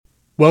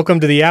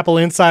Welcome to the Apple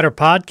Insider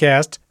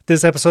Podcast.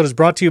 This episode is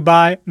brought to you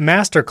by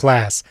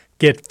Masterclass.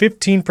 Get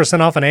 15%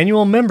 off an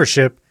annual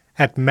membership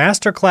at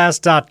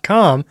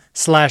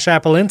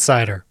masterclass.com/Apple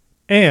Insider.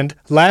 And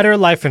Ladder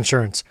Life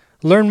Insurance.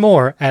 Learn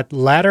more at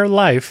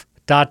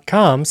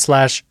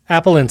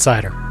ladderlife.com/Apple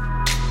Insider.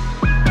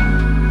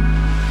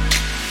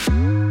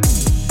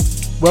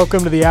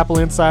 Welcome to the Apple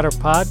Insider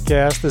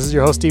Podcast. This is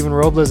your host, Stephen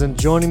Robles, and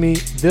joining me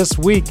this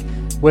week,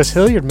 Wes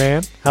Hilliard,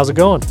 man. How's it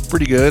going?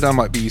 Pretty good. I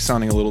might be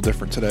sounding a little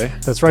different today.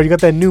 That's right. You got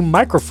that new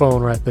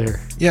microphone right there.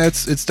 Yeah,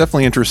 it's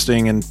definitely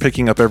interesting and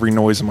picking up every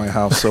noise in my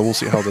house, so we'll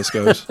see how this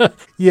goes.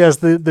 Yes,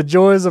 the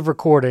joys of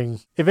recording.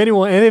 If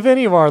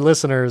any of our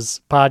listeners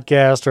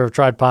podcast or have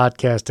tried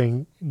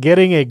podcasting,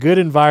 getting a good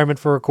environment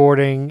for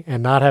recording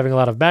and not having a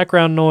lot of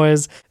background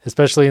noise,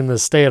 especially in the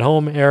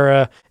stay-at-home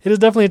era, it is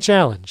definitely a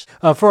challenge.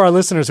 For our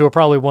listeners who are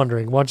probably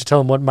wondering, why don't you tell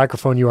them what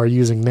microphone you are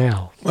using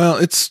now? Well,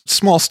 it's a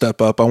small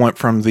step up. I went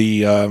from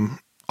the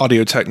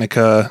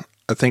Audio-Technica,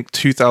 I think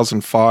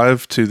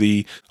 2005, to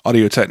the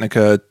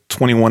Audio-Technica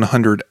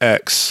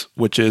 2100X,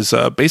 which is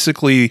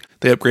basically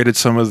they upgraded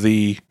some of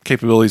the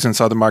capabilities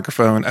inside the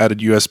microphone, added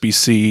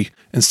USB-C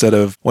instead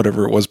of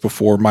whatever it was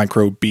before,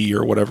 micro B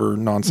or whatever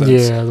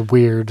nonsense. Yeah, the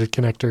weird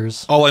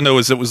connectors. All I know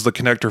is it was the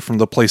connector from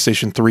the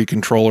PlayStation 3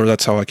 controller.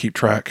 That's how I keep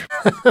track.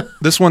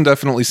 This one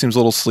definitely seems a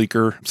little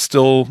sleeker.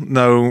 Still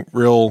no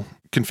real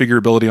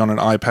configurability on an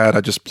iPad.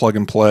 I just plug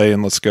and play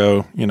and let's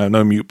go.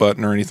 No mute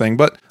button or anything.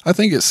 But I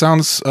think it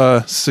sounds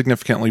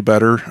significantly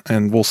better,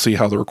 and we'll see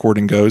how the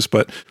recording goes.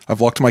 But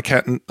I've locked my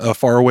cat in a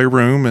faraway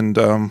room, and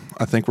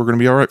I think we're going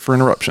to be all right for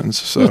interruptions.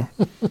 So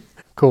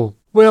Cool.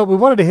 Well, we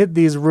wanted to hit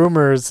these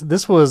rumors.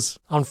 This was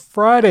on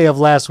Friday of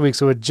last week,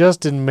 so it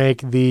just didn't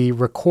make the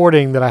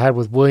recording that I had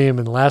with William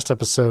in the last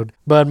episode.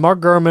 But Mark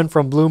Gurman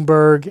from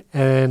Bloomberg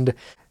and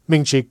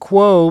Ming-Chi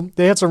Kuo,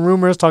 they had some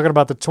rumors talking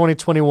about the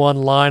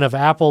 2021 line of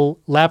Apple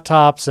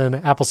laptops and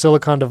Apple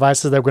Silicon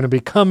devices that are going to be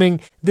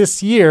coming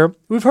this year.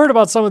 We've heard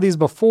about some of these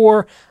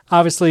before.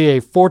 Obviously,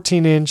 a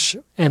 14-inch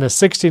and a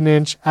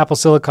 16-inch Apple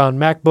Silicon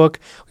MacBook.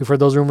 We've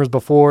heard those rumors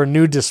before.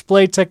 New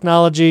display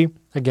technology.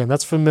 Again,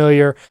 that's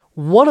familiar.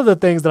 One of the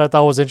things that I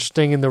thought was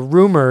interesting in the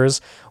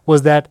rumors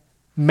was that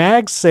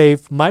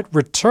MagSafe might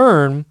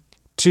return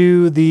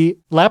to the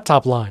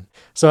laptop line.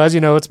 So as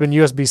you know, it's been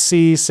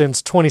USB-C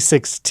since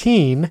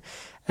 2016,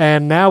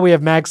 and now we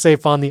have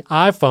MagSafe on the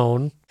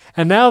iPhone.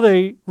 And now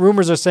the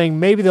rumors are saying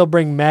maybe they'll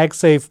bring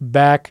MagSafe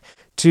back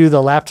to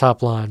the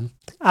laptop line.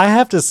 I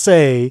have to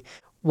say,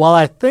 while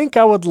I think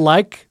I would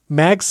like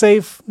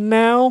MagSafe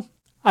now,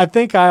 I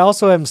think I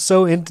also am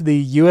so into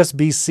the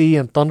USB-C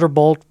and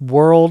Thunderbolt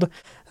world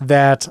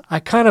that I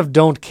kind of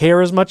don't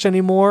care as much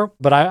anymore,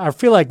 but I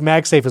feel like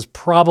MagSafe is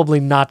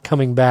probably not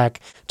coming back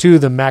to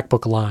the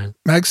MacBook line.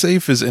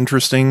 MagSafe is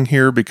interesting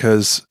here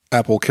because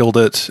Apple killed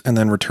it and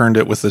then returned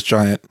it with this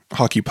giant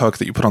hockey puck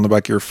that you put on the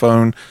back of your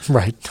phone.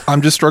 Right.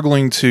 I'm just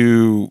struggling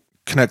to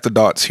connect the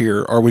dots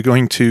here. Are we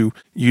going to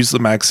use the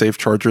MagSafe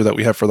charger that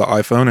we have for the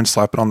iPhone and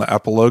slap it on the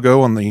Apple logo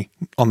on the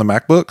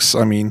MacBooks?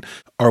 I mean,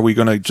 are we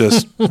going to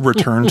just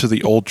return to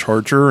the old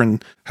charger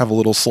and have a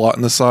little slot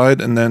in the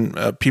side? And then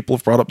people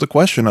have brought up the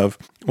question of,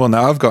 well,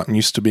 now I've gotten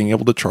used to being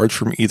able to charge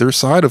from either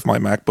side of my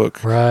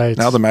MacBook. Right.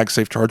 Now the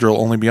MagSafe charger will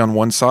only be on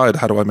one side.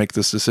 How do I make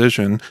this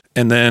decision?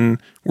 And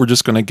then we're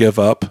just going to give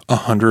up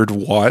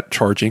 100-watt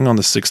charging on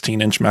the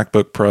 16-inch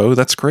MacBook Pro.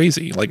 That's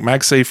crazy. Like,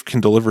 MagSafe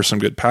can deliver some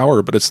good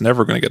power, but it's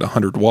never going to get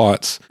 100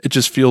 watts. It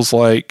just feels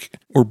like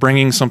we're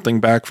bringing something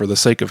back for the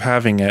sake of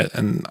having it.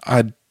 And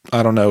I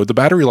don't know. The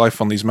battery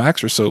life on these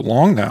Macs are so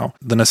long now.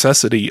 The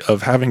necessity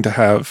of having to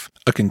have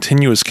a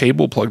continuous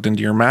cable plugged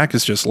into your Mac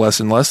is just less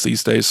and less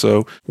these days.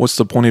 So what's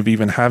the point of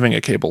even having a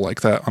cable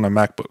like that on a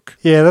MacBook?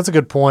 Yeah, that's a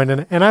good point.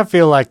 And I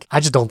feel like I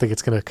just don't think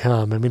it's going to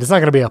come. I mean, it's not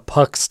going to be a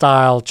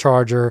puck-style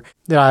charger.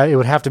 It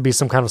would have to be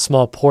some kind of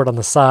small port on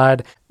the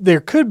side. There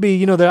could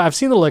be, I've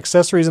seen little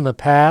accessories in the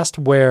past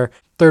where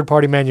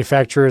third-party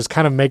manufacturers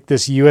kind of make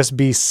this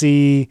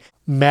USB-C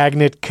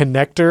magnet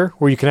connector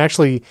where you can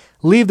actually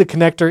leave the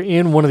connector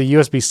in one of the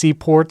USB-C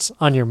ports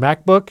on your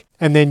MacBook,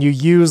 and then you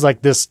use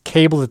like this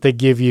cable that they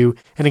give you,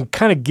 and it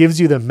kind of gives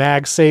you the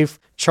MagSafe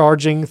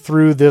charging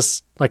through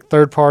this like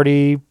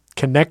third-party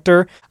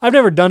connector. I've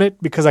never done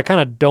it because I kind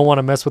of don't want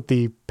to mess with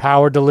the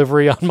power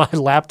delivery on my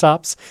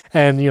laptops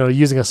and,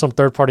 using some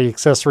third-party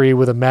accessory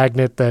with a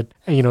magnet that,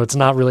 it's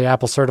not really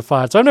Apple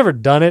certified. So I've never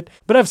done it,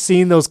 but I've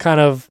seen those kind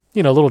of,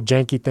 little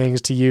janky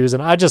things to use.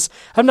 And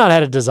I've not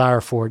had a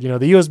desire for it.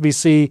 The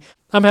USB-C,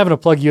 I'm having to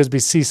plug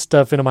USB-C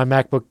stuff into my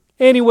MacBook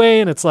anyway.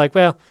 And it's like,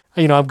 well,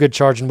 I'm good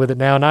charging with it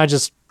now. And I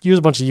just use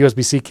a bunch of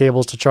USB-C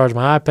cables to charge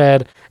my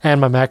iPad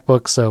and my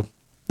MacBook. So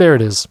there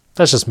it is.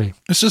 That's just me.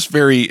 It's just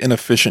very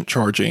inefficient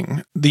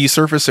charging. The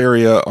surface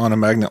area on a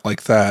magnet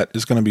like that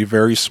is going to be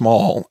very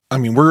small. I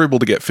mean, we're able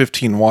to get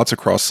 15 watts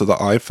across to the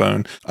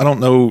iPhone. I don't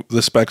know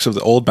the specs of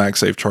the old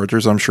MagSafe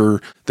chargers. I'm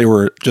sure they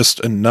were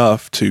just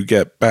enough to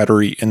get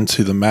battery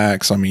into the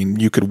Macs. I mean,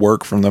 you could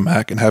work from the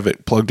Mac and have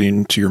it plugged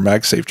into your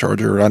MagSafe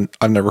charger.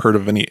 I've never heard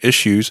of any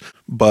issues,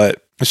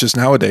 but It's just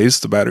nowadays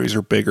the batteries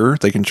are bigger,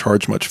 they can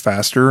charge much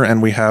faster,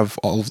 and we have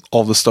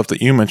all the stuff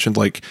that you mentioned,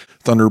 like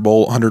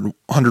Thunderbolt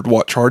 100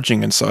 watt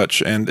charging and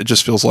such, and it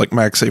just feels like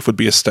MagSafe would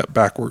be a step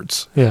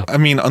backwards. Yeah. I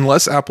mean,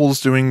 unless Apple's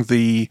doing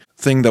the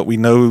thing that we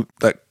know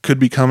that could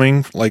be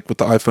coming, like with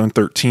the iPhone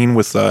 13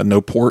 with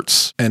no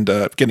ports and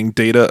getting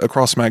data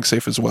across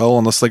MagSafe as well,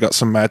 unless they got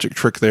some magic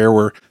trick there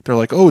where they're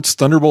like, oh, it's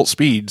Thunderbolt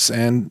speeds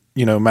and,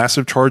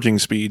 massive charging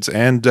speeds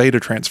and data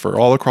transfer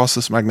all across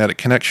this magnetic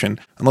connection.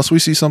 Unless we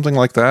see something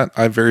like that,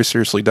 I very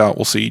seriously doubt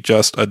we'll see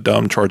just a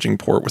dumb charging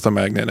port with a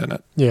magnet in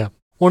it. Yeah.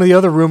 One of the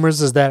other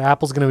rumors is that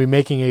Apple's going to be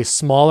making a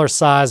smaller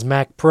size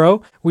Mac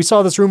Pro. We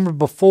saw this rumor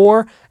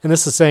before, and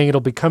this is saying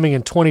it'll be coming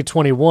in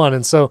 2021.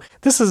 And so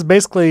this is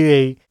basically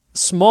a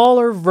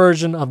smaller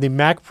version of the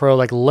Mac Pro,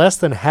 like less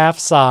than half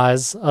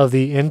size of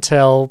the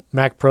Intel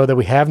Mac Pro that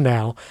we have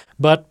now,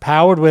 but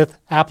powered with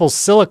Apple's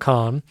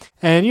silicon.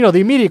 And, the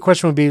immediate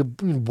question would be,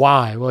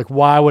 why? Like,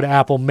 why would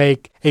Apple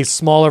make a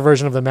smaller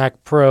version of the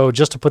Mac Pro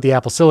just to put the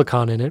Apple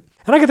silicon in it?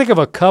 And I can think of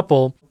a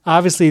couple.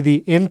 Obviously,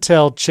 the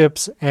Intel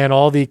chips and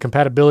all the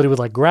compatibility with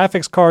like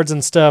graphics cards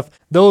and stuff,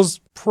 those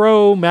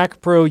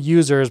Mac Pro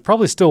users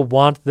probably still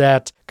want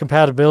that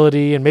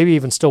compatibility and maybe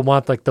even still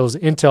want like those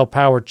Intel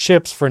powered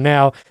chips for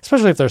now,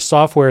 especially if their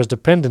software is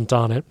dependent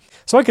on it.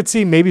 So I could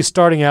see maybe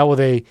starting out with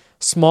a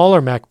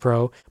smaller Mac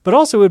Pro, but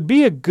also it would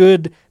be a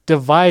good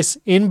device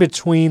in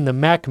between the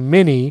Mac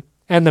Mini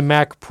and the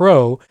Mac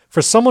Pro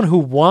for someone who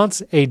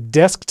wants a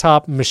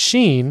desktop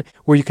machine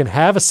where you can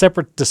have a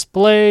separate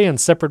display and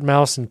separate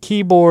mouse and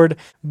keyboard,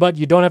 but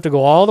you don't have to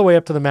go all the way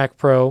up to the Mac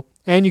Pro,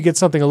 and you get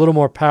something a little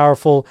more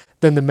powerful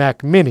than the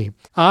Mac Mini.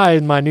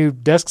 In my new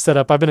desk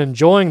setup, I've been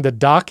enjoying the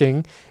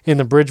docking in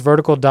the bridge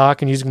vertical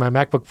dock and using my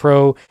MacBook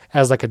Pro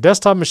as like a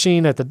desktop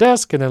machine at the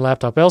desk and then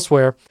laptop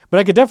elsewhere. But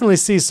I could definitely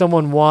see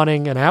someone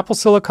wanting an Apple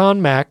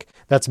Silicon Mac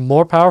that's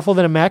more powerful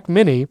than a Mac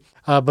Mini,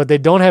 but they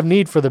don't have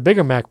need for the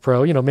bigger Mac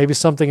Pro, maybe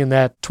something in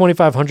that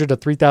 $2,500 to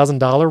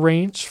 $3,000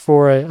 range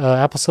for a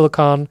Apple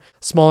Silicon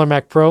smaller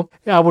Mac Pro.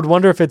 I would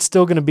wonder if it's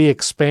still going to be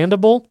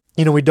expandable.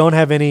 We don't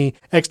have any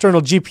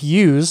external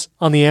GPUs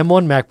on the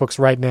M1 MacBooks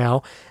right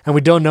now, and we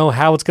don't know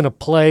how it's going to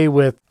play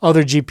with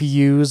other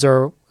GPUs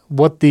or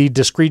what the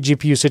discrete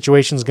GPU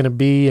situation is going to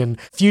be in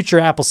future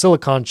Apple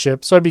Silicon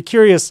chips. So I'd be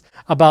curious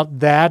about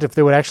that, if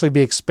there would actually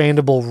be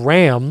expandable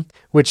RAM,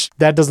 which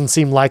that doesn't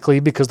seem likely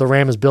because the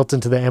RAM is built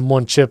into the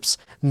M1 chips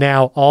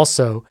now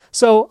also.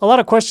 So a lot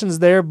of questions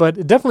there,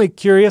 but definitely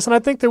curious, and I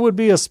think there would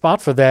be a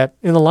spot for that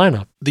in the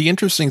lineup. The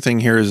interesting thing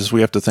here is we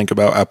have to think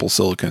about Apple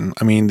Silicon.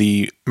 I mean,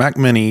 the Mac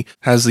Mini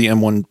has the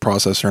M1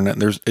 processor in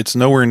it. It's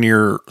nowhere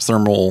near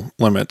thermal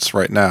limits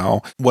right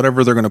now.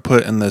 Whatever they're going to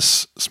put in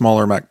this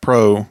smaller Mac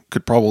Pro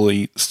could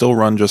probably still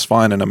run just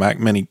fine in a Mac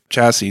Mini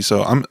chassis.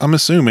 So I'm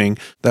assuming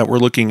that we're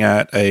looking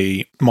at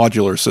a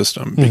modular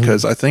system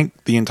because I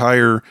think the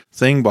entire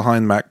thing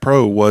behind Mac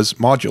Pro was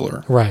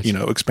modular, right?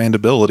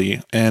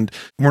 Expandability. And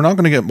we're not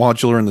going to get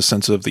modular in the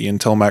sense of the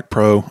Intel Mac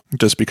Pro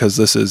just because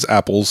this is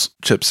Apple's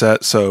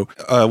chipset. So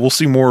we'll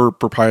see more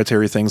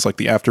proprietary things like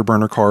the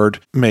Afterburner card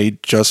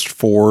made just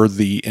for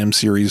the M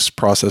series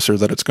processor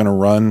that it's going to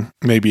run,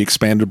 maybe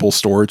expandable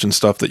storage and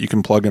stuff that you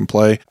can plug and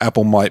play.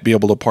 Apple might be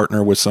able to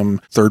partner with some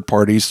third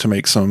parties to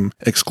make some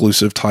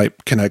exclusive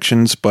type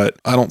connections, but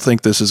I don't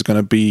think this is going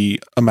to be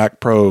a Mac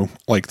Pro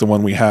like the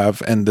one we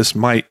have, and this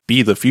might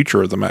be the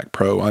future of the Mac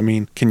Pro. I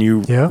mean, can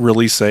you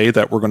really say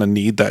that we're going to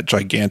need that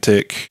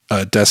gigantic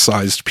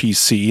desk-sized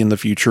PC in the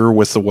future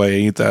with the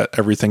way that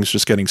everything's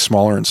just getting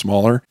smaller and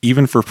smaller?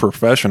 Even for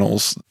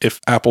professionals, if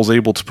Apple's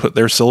able to put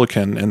their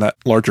silicon in that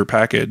larger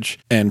package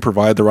and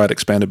provide the right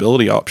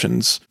expandability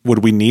options,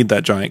 would we need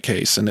that giant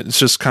case? And it's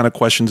just kind of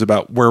questions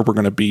about where we're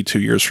going to be 2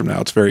 years from now.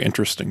 It's very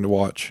interesting to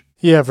watch.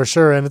 Yeah, for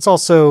sure. And it's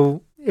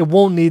also, it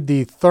won't need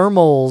the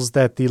thermals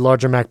that the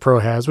larger Mac Pro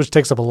has, which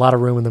takes up a lot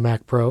of room in the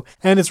Mac Pro.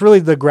 And it's really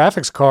the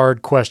graphics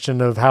card question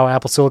of how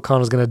Apple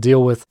Silicon is going to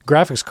deal with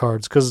graphics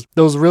cards, because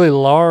those really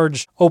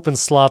large open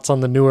slots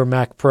on the newer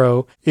Mac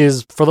Pro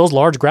is for those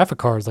large graphic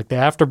cards, like the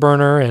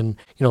Afterburner and,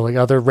 like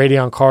other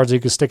Radeon cards that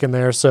you could stick in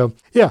there. So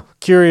yeah,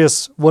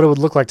 curious what it would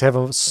look like to have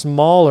a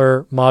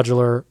smaller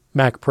modular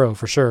Mac Pro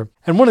for sure.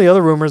 And one of the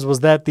other rumors was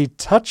that the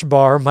touch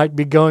bar might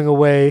be going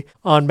away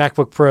on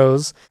MacBook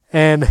Pros.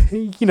 And,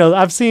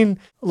 I've seen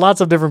lots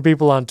of different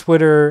people on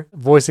Twitter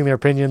voicing their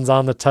opinions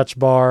on the touch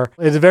bar.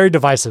 It's very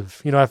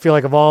divisive. I feel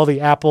like of all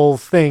the Apple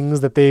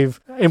things that they've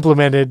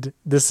implemented,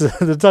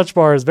 the touch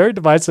bar is very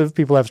divisive.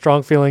 People have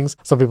strong feelings.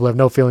 Some people have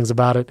no feelings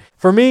about it.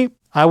 For me,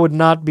 I would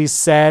not be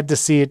sad to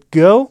see it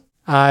go.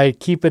 I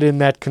keep it in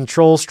that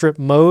control strip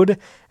mode,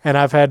 and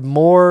I've had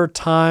more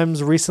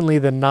times recently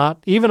than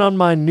not, even on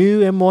my new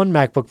M1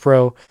 MacBook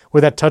Pro,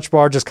 where that touch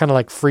bar just kind of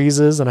like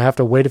freezes and I have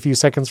to wait a few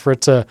seconds for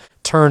it to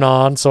turn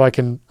on so I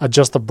can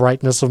adjust the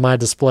brightness of my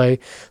display.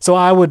 So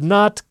I would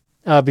not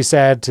be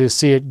sad to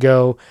see it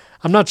go.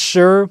 I'm not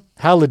sure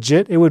how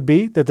legit it would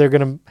be that they're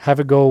going to have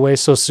it go away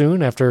so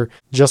soon after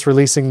just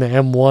releasing the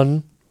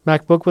M1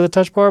 MacBook with a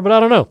touch bar, but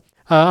I don't know.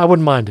 I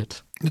wouldn't mind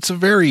it. It's a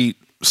very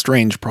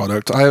strange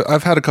product.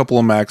 I've had a couple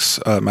of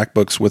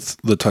MacBooks with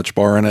the touch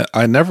bar in it.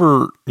 I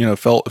never,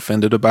 felt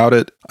offended about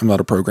it. I'm not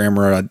a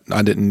programmer.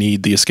 I didn't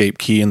need the escape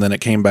key, and then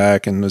it came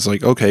back and was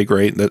like, okay,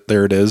 great,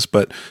 there it is.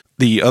 But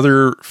the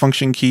other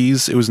function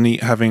keys, it was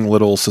neat having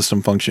little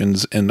system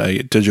functions in a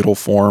digital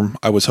form.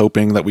 I was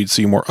hoping that we'd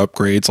see more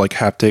upgrades like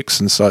haptics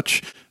and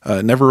such.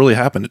 It never really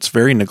happened. It's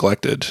very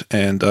neglected.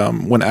 And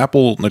when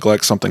Apple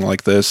neglects something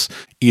like this,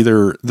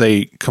 either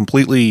they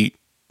completely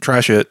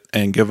trash it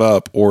and give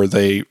up, or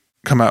they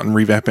come out and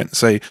revamp it and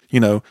say,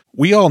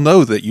 we all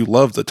know that you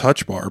love the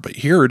touch bar, but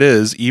here it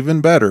is,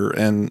 even better.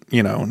 And,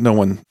 no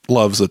one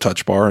loves the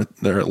touch bar.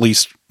 They're at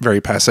least very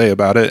passé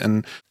about it.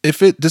 And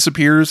if it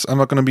disappears, I'm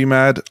not going to be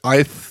mad.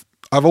 I've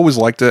always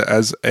liked it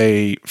as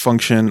a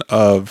function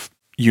of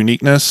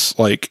uniqueness.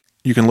 Like,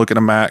 you can look at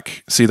a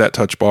Mac, see that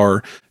touch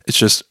bar. It's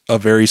just a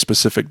very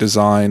specific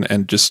design,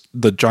 and just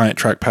the giant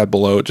trackpad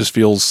below, it just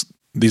feels,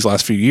 these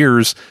last few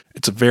years,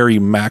 it's a very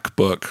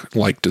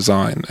MacBook-like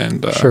design.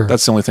 And Sure.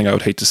 That's the only thing I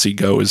would hate to see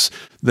go, is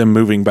them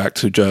moving back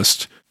to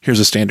just, here's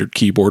a standard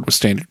keyboard with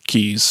standard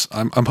keys.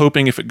 I'm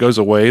hoping if it goes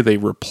away, they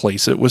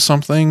replace it with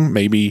something.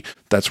 Maybe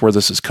that's where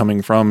this is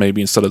coming from.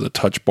 Maybe instead of the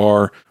touch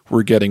bar,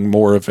 we're getting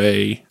more of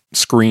a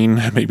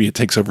screen. Maybe it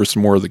takes over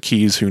some more of the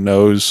keys, who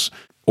knows?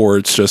 Or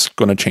it's just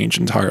going to change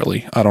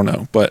entirely. I don't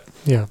know. But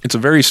yeah, it's a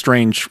very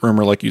strange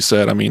rumor, like you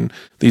said. I mean,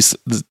 it's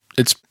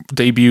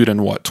debuted in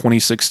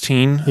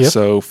 2016. Yep.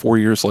 So 4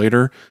 years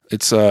later.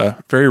 It's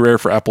very rare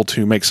for Apple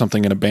to make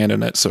something and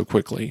abandon it so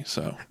quickly.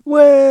 So,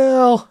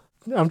 well,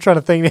 I'm trying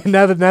to think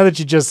now that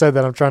you just said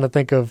that, I'm trying to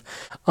think of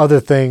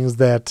other things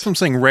that I'm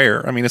saying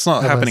rare. I mean, it's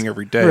not happening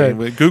every day.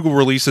 Right. Google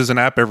releases an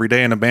app every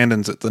day and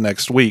abandons it the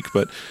next week.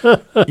 But,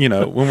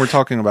 when we're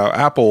talking about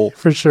Apple,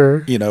 for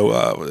sure,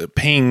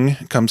 Ping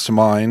comes to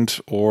mind,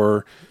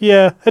 or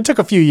yeah, it took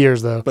a few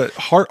years though. But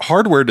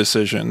hardware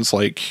decisions,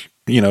 like,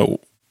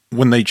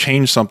 when they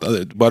changed something,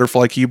 the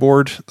butterfly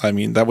keyboard, I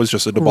mean, that was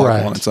just a debacle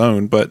Right. on its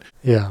own. But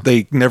Yeah,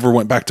 they never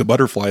went back to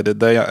butterfly, did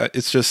they?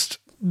 It's just,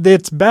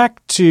 it's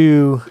back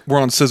to, we're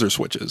on scissor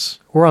switches.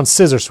 we're on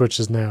scissor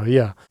switches now.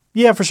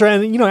 Yeah, for sure.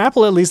 And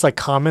Apple at least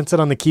commented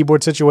on the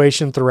keyboard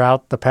situation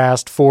throughout the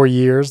past 4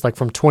 years, like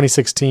from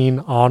 2016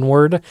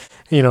 onward.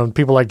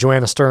 People like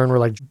Joanna Stern were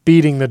like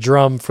beating the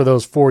drum for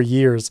those 4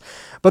 years.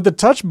 But the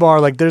touch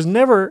bar, there's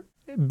never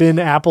been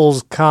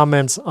Apple's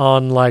comments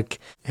on like,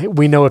 hey,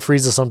 we know it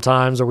freezes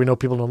sometimes, or we know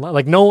people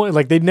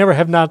don't they never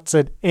have not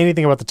said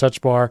anything about the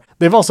touch bar.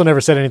 They've also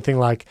never said anything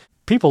like,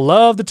 people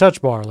love the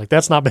touch bar.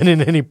 That's not been in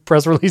any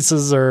press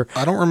releases or.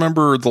 I don't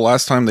remember the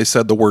last time they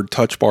said the word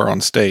touch bar on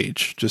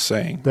stage, just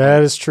saying.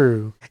 That is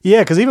true.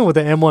 Yeah, because even with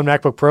the M1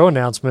 MacBook Pro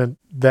announcement,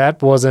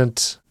 that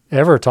wasn't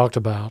ever talked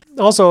about.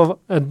 Also,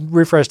 a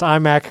refreshed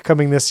iMac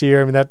coming this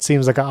year. I mean, that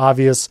seems like an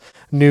obvious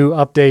new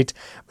update.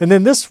 And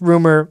then this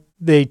rumor,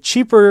 the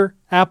cheaper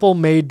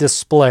Apple-made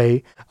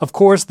display. Of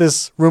course,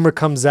 this rumor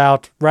comes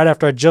out right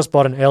after I just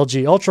bought an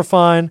LG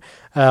Ultrafine,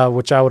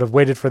 which I would have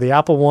waited for the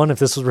Apple one if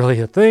this was really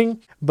a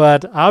thing.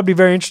 But I would be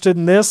very interested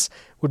in this.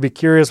 Would be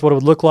curious what it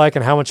would look like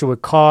and how much it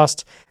would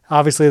cost.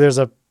 Obviously, there's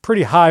a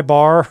pretty high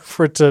bar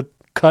for it to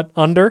cut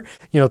under.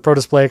 The Pro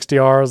Display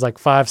XDR is like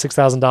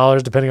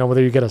 $5,000-$6,000, depending on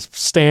whether you get a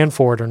stand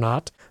for it or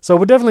not. So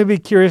would definitely be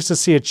curious to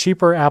see a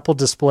cheaper Apple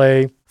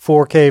display,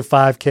 4K,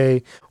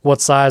 5K,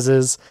 what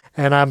sizes.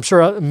 And I'm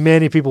sure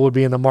many people would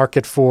be in the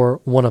market for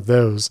one of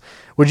those.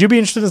 Would you be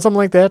interested in something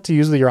like that to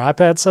use with your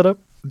iPad setup?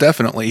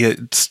 Definitely.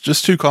 It's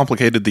just too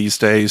complicated these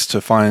days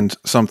to find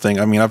something.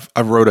 I mean,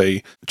 I've wrote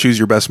a choose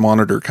your best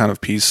monitor kind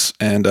of piece,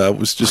 and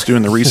was just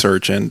doing the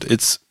research, and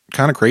it's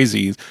kind of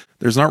crazy.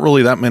 There's not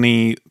really that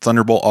many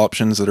Thunderbolt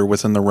options that are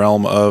within the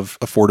realm of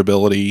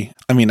affordability.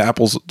 I mean,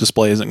 Apple's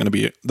display isn't going to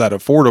be that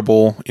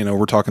affordable.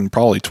 We're talking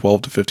probably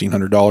 $1,200 to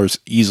 $1,500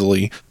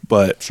 easily.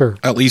 But sure,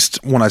 at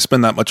least when I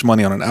spend that much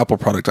money on an Apple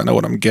product, I know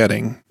what I'm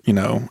getting.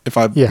 If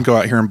I go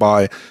out here and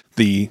buy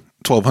the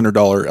 $1,200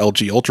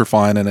 LG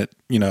Ultrafine and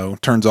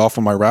it, turns off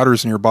when my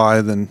router's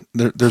nearby, then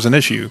there's an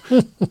issue.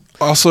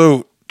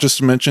 Also, just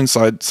to mention,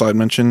 side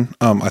mention,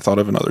 I thought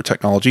of another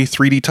technology.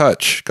 3D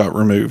Touch got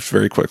removed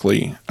very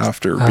quickly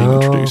after being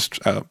introduced.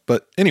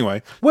 But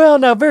anyway. Well,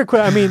 now, very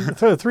quick. I mean,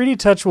 3D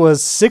Touch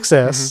was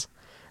 6S,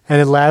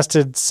 and it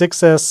lasted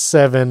 6S,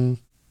 7,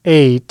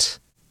 8,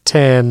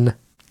 10.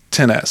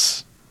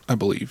 10S, I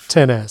believe.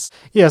 10S.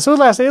 Yeah, so it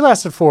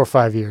lasted 4 or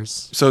 5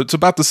 years. So it's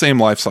about the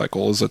same life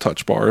cycle as a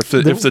touch bar, if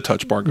the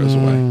touch bar goes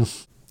away.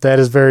 That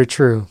is very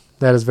true.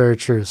 That is very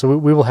true. So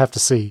we will have to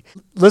see.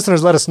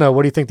 Listeners, let us know.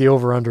 What do you think the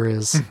over-under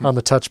is on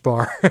the touch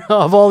bar?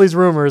 Of all these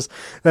rumors,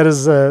 that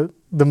is the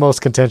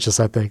most contentious,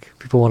 I think.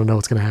 People want to know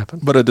what's going to happen.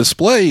 But a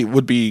display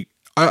would be...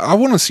 I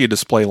want to see a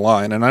display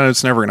line, and I know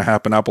it's never going to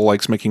happen. Apple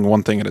likes making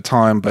one thing at a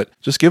time, but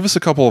just give us a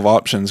couple of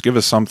options. Give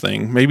us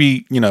something.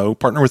 Maybe,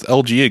 partner with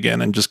LG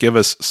again and just give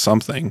us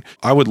something.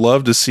 I would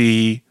love to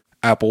see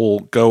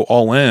Apple go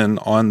all in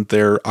on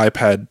their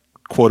iPad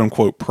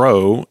quote-unquote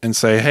Pro and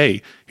say,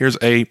 hey, here's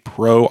a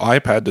Pro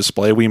iPad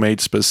display we made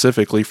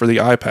specifically for the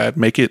iPad.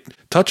 Make it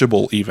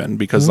touchable even,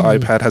 because the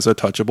iPad has a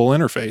touchable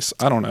interface.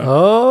 I don't know.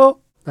 Oh,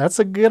 That's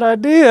a good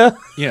idea.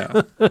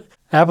 Yeah.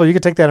 Apple, you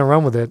could take that and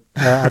run with it.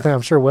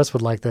 I'm sure Wes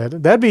would like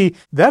that.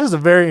 That is a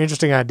very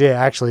interesting idea,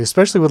 actually,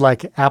 especially with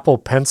like Apple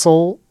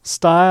Pencil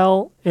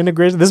style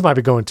integration. This might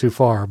be going too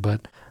far,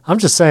 but I'm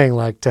just saying,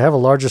 like, to have a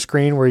larger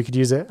screen where you could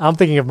use it. I'm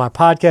thinking of my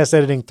podcast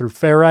editing through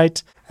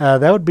Ferrite.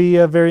 That would be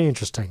very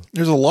interesting.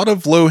 There's a lot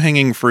of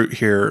low-hanging fruit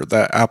here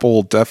that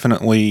Apple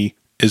definitely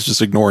is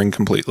just ignoring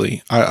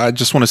completely. I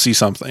just want to see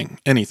something,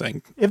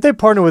 anything. If they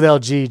partner with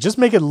LG, just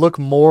make it look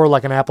more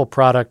like an Apple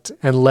product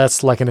and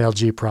less like an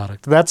LG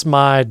product. That's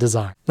my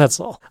design. That's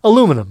all.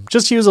 Aluminum.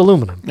 Just use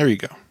aluminum. There you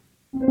go.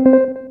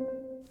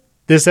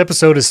 This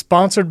episode is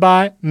sponsored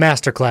by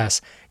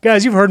Masterclass.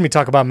 Guys, you've heard me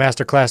talk about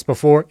Masterclass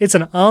before. It's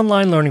an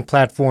online learning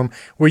platform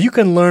where you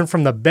can learn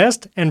from the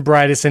best and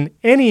brightest in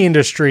any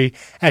industry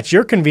at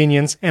your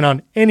convenience and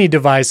on any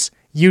device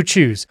you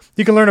choose.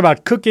 You can learn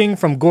about cooking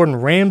from Gordon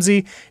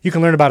Ramsay. You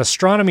can learn about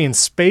astronomy and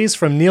space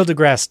from Neil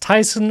deGrasse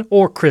Tyson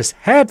or Chris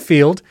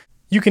Hadfield.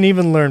 You can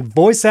even learn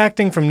voice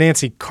acting from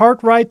Nancy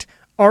Cartwright,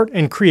 art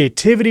and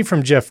creativity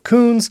from Jeff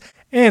Koons,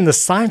 and the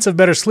science of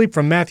better sleep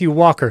from Matthew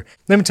Walker.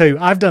 Let me tell you,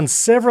 I've done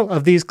several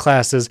of these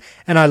classes,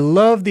 and I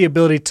love the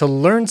ability to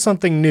learn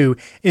something new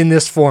in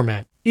this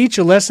format. Each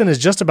lesson is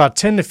just about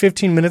 10 to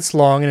 15 minutes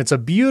long, and it's a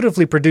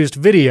beautifully produced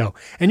video,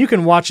 and you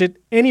can watch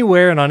it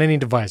anywhere and on any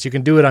device. You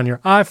can do it on your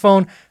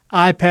iPhone,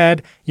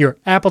 iPad, your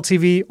Apple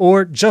TV,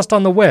 or just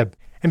on the web.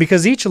 And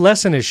because each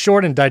lesson is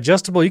short and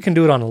digestible, you can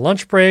do it on a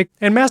lunch break,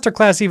 and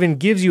Masterclass even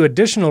gives you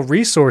additional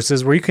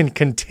resources where you can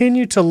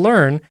continue to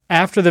learn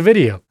after the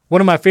video. One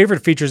of my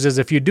favorite features is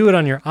if you do it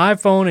on your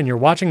iPhone and you're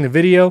watching the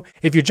video,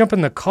 if you jump in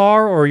the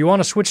car or you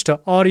want to switch to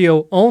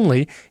audio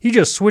only, you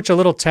just switch a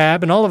little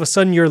tab and all of a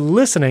sudden you're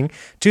listening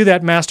to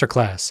that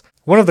masterclass.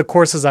 One of the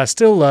courses I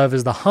still love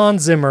is the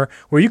Hans Zimmer,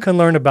 where you can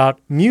learn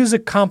about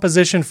music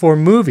composition for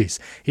movies.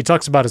 He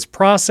talks about his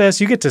process.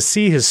 You get to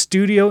see his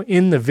studio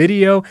in the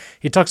video.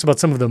 He talks about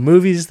some of the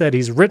movies that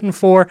he's written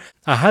for.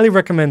 I highly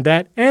recommend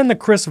that and the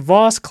Chris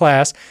Voss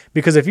class,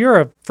 because if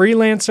you're a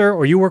freelancer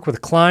or you work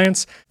with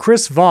clients,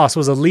 Chris Voss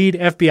was a lead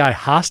FBI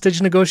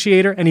hostage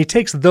negotiator, and he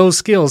takes those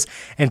skills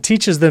and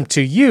teaches them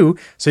to you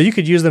so you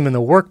could use them in the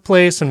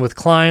workplace and with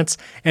clients,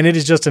 and it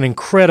is just an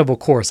incredible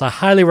course. I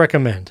highly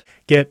recommend.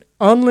 Get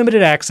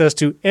unlimited access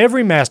to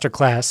every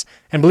masterclass,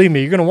 and believe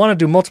me, you're going to want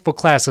to do multiple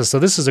classes, so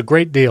this is a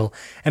great deal.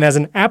 And as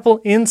an Apple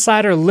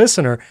Insider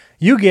listener,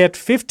 you get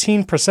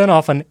 15%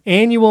 off an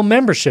annual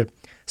membership.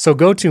 So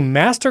go to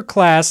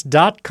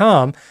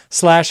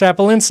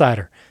masterclass.com/Apple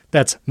Insider.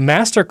 That's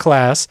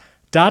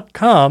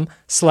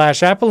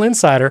masterclass.com/Apple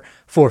Insider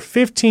for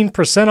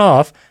 15%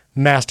 off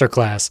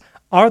Masterclass.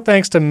 Our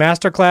thanks to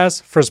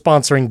Masterclass for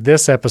sponsoring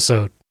this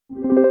episode.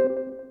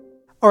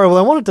 All right, well,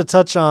 I wanted to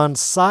touch on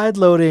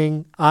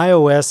sideloading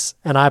iOS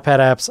and iPad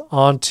apps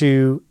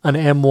onto an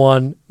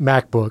M1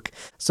 MacBook.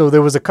 So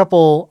there was a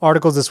couple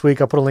articles this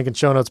week. I'll put a link in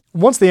show notes.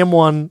 Once the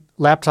M1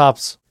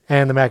 laptops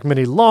and the Mac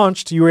Mini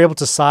launched, you were able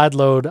to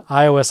sideload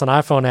iOS and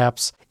iPhone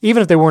apps,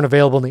 even if they weren't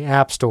available in the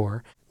App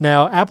Store.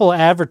 Now, Apple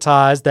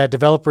advertised that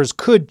developers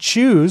could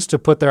choose to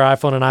put their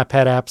iPhone and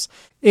iPad apps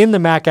in the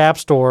Mac App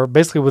Store,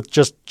 basically with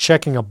just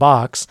checking a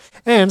box,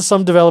 and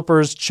some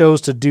developers chose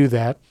to do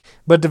that.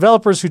 But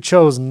developers who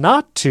chose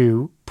not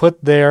to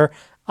put their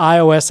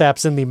iOS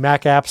apps in the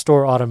Mac App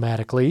Store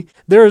automatically,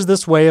 there is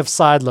this way of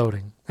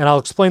sideloading. And I'll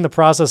explain the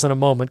process in a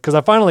moment because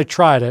I finally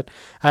tried it.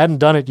 I hadn't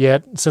done it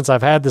yet since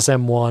I've had this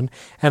M1,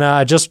 and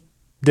I just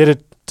did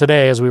it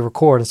today as we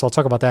record, and so I'll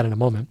talk about that in a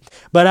moment.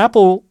 But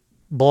Apple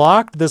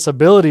blocked this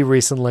ability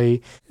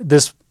recently,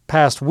 this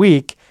past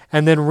week,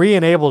 and then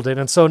re-enabled it.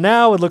 And so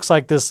now it looks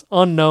like this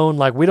unknown,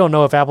 like we don't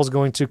know if Apple's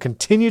going to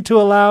continue to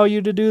allow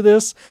you to do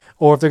this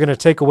or if they're going to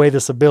take away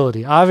this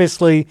ability.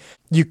 Obviously,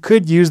 you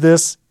could use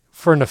this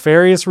for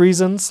nefarious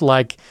reasons,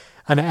 like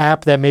an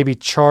app that maybe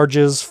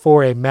charges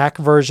for a Mac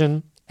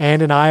version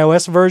and an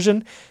iOS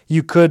version.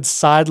 You could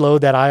sideload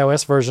that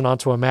iOS version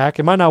onto a Mac.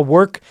 It might not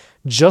work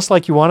just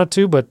like you want it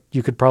to, but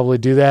you could probably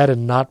do that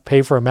and not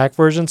pay for a Mac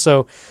version.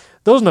 So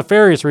those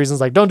nefarious reasons,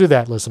 like don't do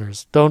that,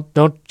 listeners.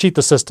 Don't cheat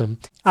the system.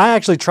 I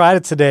actually tried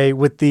it today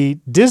with the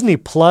Disney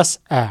Plus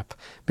app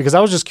because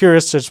I was just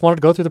curious. Just wanted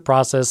to go through the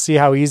process, see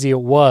how easy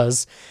it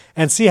was,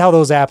 and see how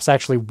those apps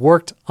actually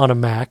worked on a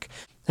Mac.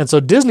 And so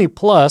Disney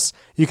Plus,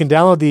 you can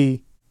download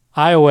the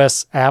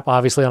iOS app,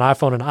 obviously on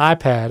iPhone and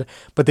iPad,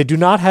 but they do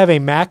not have a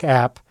Mac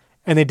app,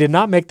 and they did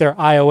not make their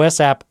iOS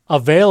app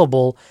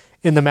available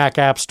in the Mac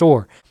App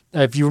Store.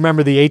 If you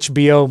remember the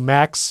HBO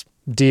Max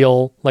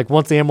deal, like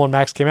once the M1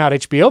 Max came out,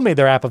 HBO made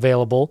their app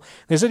available.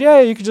 They said,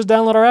 yeah, you can just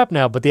download our app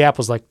now, but the app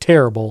was like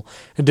terrible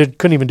and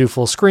couldn't even do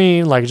full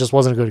screen, like it just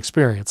wasn't a good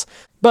experience.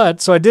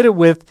 But so I did it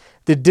with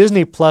the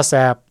Disney Plus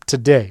app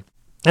today.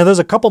 Now there's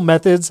a couple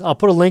methods. I'll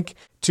put a link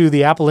to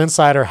the Apple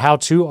Insider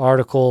how-to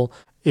article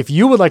if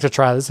you would like to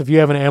try this. If you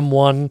have an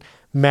M1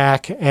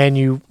 Mac and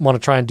you want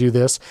to try and do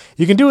this,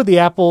 you can do it with the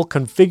Apple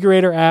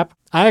Configurator app.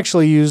 I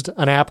actually used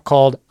an app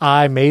called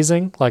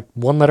iMazing, like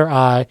one letter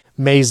I,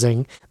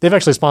 Mazing. They've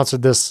actually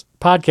sponsored this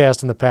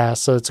podcast in the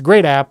past, so it's a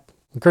great app.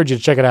 encourage you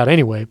to check it out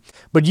anyway.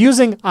 But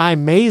using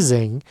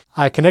iMazing,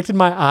 I connected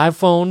my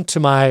iPhone to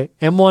my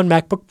M1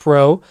 MacBook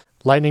Pro,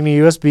 Lightning to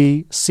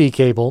USB-C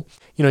cable.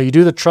 You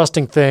do the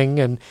trusting thing,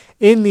 and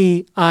in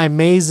the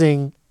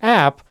iMazing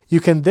app, you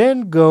can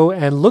then go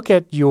and look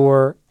at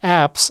your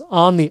apps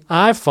on the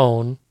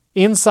iPhone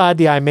inside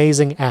the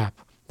iMazing app.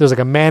 There's like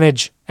a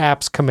Manage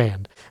Apps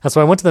command. And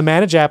so I went to the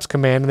Manage Apps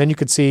command, and then you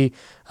could see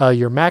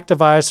your Mac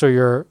device or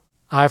your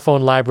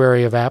iPhone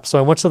library of apps. So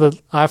I went to the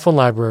iPhone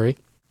library,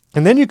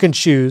 and then you can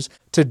choose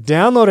to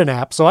download an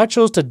app. So I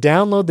chose to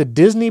download the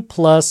Disney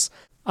Plus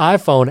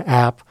iPhone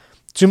app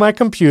to my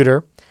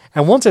computer.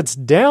 And once it's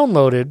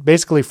downloaded,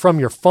 basically from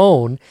your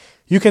phone,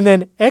 you can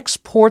then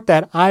export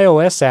that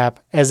iOS app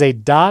as a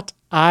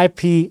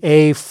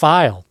 .ipa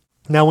file.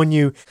 Now, when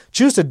you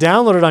choose to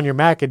download it on your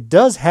Mac, it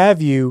does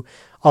have you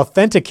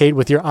authenticate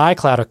with your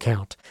iCloud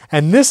account.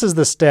 And this is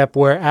the step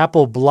where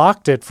Apple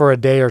blocked it for a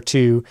day or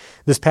two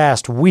this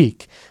past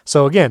week.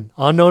 So again,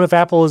 unknown if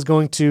Apple is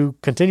going to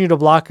continue to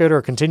block it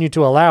or continue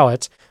to allow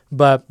it,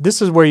 but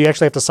this is where you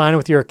actually have to sign in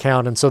with your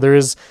account. And so there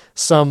is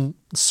some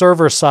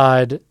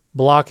server-side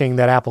blocking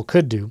that Apple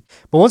could do.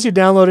 But once you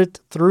download it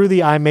through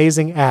the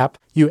iMazing app,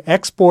 you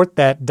export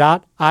that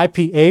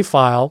 .ipa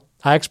file.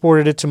 I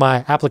exported it to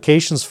my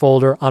applications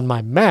folder on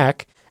my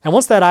Mac. And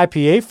once that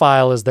IPA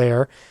file is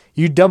there,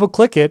 you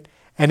double-click it,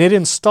 and it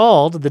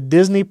installed the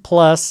Disney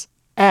Plus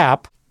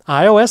app,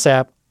 iOS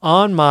app,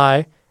 on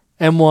my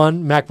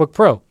M1 MacBook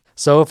Pro.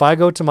 So if I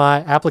go to my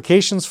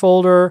applications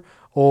folder,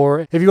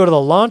 or if you go to the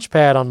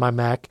Launchpad on my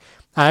Mac,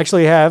 I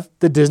actually have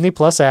the Disney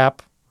Plus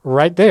app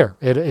right there.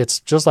 It's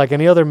just like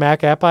any other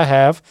Mac app I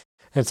have.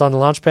 It's on the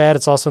Launchpad.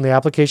 It's also in the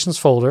applications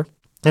folder.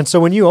 And so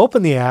when you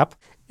open the app,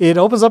 it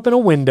opens up in a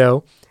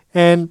window,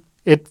 and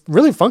it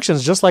really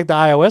functions just like the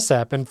iOS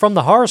app. And from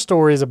the horror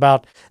stories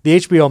about the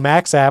HBO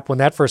Max app when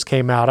that first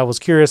came out, I was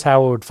curious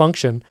how it would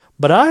function.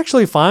 But I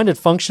actually find it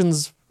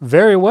functions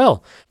very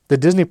well. The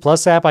Disney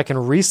Plus app, I can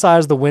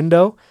resize the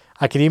window.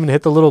 I can even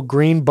hit the little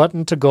green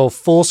button to go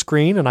full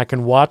screen, and I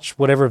can watch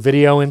whatever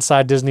video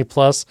inside Disney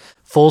Plus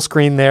full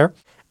screen there.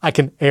 I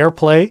can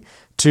AirPlay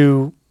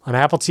to an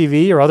Apple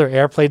TV or other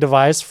AirPlay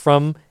device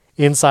from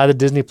inside the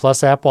Disney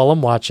Plus app while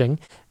I'm watching.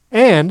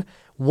 And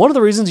one of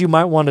the reasons you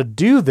might want to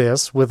do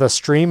this with a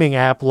streaming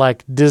app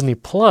like Disney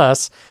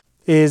Plus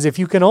is if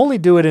you can only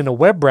do it in a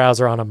web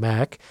browser on a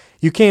Mac,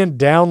 you can't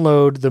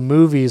download the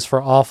movies for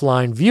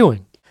offline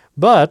viewing.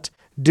 But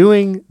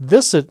doing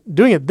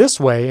it this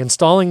way,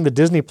 installing the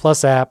Disney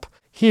Plus app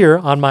here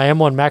on my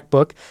M1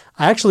 MacBook,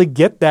 I actually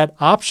get that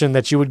option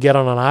that you would get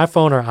on an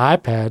iPhone or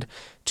iPad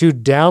to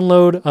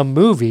download a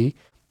movie,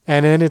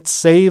 and then it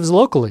saves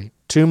locally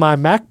to my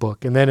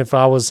MacBook. And then if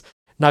I was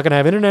not going to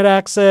have internet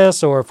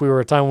access, or if we were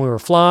a time when we were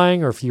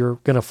flying, or if you're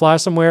going to fly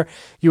somewhere,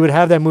 you would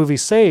have that movie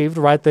saved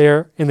right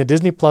there in the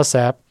Disney Plus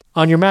app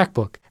on your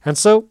MacBook. And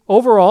so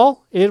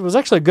overall, it was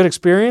actually a good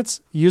experience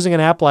using an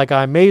app like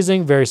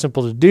iMazing. Very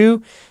simple to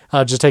do.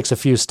 Just takes a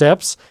few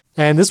steps.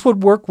 And this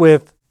would work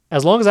with,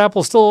 as long as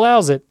Apple still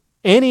allows it,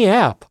 any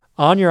app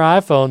on your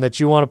iPhone that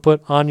you want to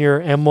put on your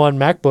M1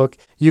 MacBook,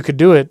 you could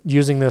do it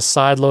using this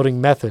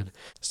side-loading method.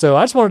 So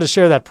I just wanted to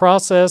share that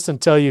process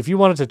and tell you if you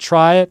wanted to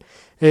try it,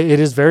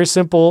 it is very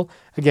simple.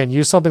 Again,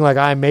 use something like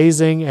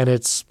iMazing, and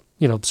it's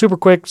super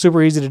quick,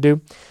 super easy to do.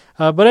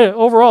 But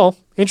overall,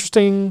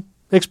 interesting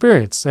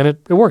experience, and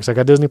it works. I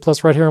got Disney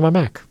Plus right here on my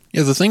Mac.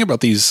 Yeah, the thing about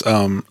these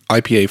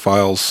IPA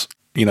files,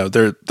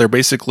 they're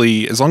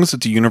basically, as long as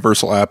it's a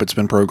universal app, it's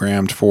been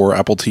programmed for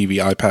Apple TV,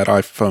 iPad,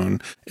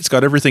 iPhone. It's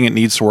got everything it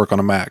needs to work on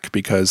a Mac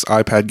because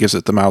iPad gives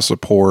it the mouse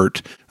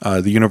support,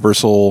 the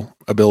universal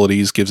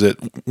abilities gives it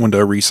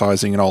window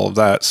resizing and all of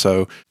that.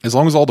 So as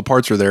long as all the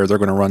parts are there, they're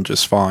going to run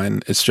just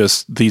fine. It's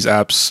just these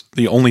apps,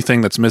 the only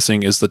thing that's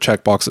missing is the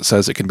checkbox that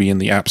says it can be in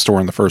the App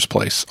Store in the first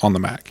place on the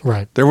Mac.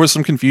 Right. There was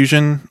some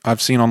confusion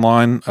I've seen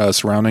online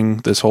surrounding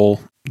this whole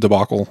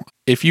debacle.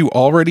 If you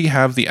already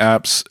have the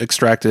apps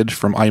extracted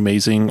from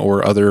iMazing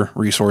or other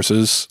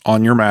resources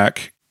on your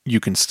Mac, you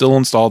can still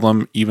install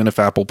them even if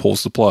Apple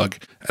pulls the plug,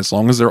 as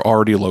long as they're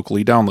already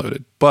locally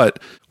downloaded. But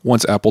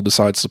once Apple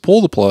decides to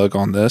pull the plug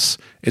on this,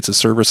 it's a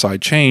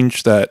server-side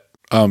change that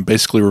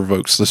basically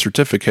revokes the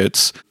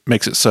certificates,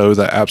 makes it so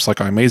that apps like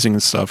iMazing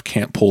and stuff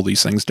can't pull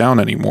these things down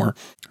anymore.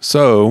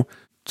 So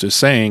just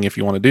saying, if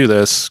you want to do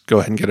this, go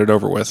ahead and get it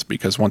over with,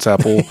 because once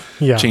Apple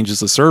changes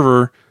the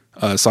server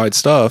side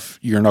stuff,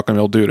 you're not going to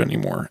be able to do it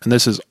anymore. And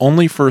this is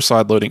only for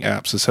side-loading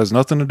apps. This has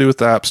nothing to do with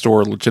the App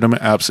Store,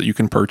 legitimate apps that you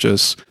can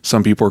purchase.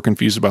 Some people are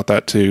confused about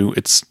that too.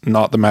 It's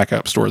not the Mac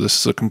App Store. This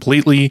is a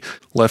completely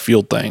left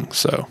field thing.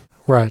 So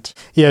right.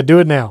 Yeah, do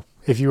it now.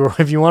 If you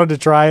wanted to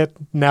try it,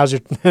 now's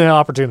your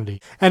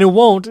opportunity. And it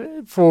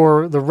won't,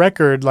 for the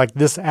record, like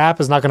this app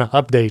is not going to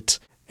update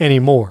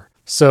anymore.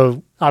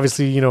 So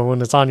obviously,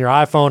 when it's on your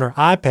iPhone or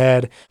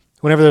iPad,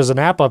 whenever there's an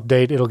app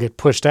update, it'll get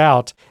pushed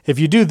out. If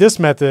you do this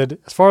method,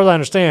 as far as I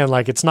understand,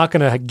 like it's not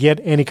going to get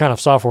any kind of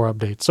software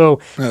update. So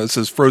this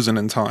is frozen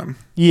in time.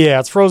 Yeah,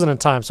 it's frozen in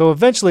time. So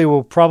eventually it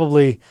will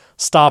probably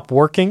stop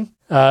working.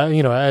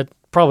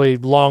 probably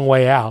long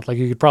way out. Like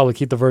you could probably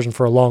keep the version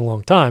for a long,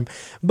 long time,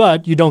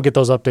 but you don't get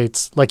those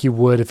updates like you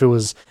would if it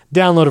was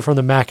downloaded from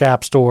the Mac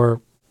App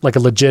Store, like a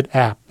legit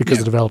app, because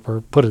the developer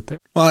put it there.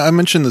 Well, I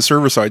mentioned the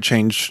server-side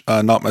change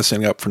not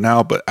messing up for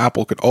now, but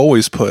Apple could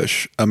always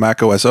push a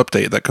macOS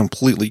update that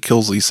completely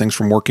kills these things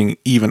from working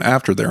even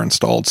after they're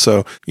installed.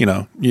 So,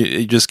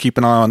 you just keep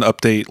an eye on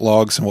update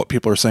logs and what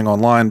people are saying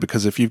online,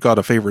 because if you've got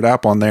a favorite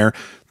app on there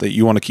that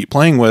you want to keep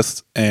playing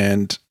with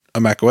and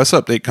a macOS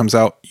update comes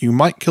out, you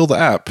might kill the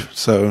app.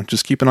 So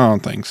just keep an eye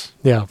on things.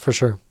 Yeah, for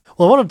sure.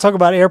 Well, I want to talk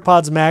about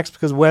AirPods Max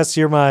because, Wes,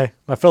 you're my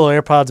fellow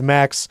AirPods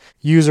Max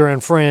user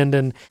and friend,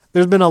 and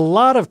there's been a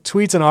lot of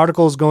tweets and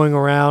articles going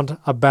around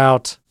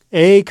about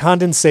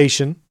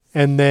condensation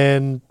and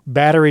then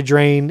battery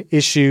drain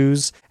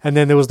issues, and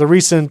then there was the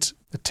recent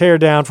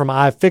teardown from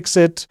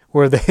iFixit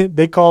where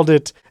they called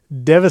it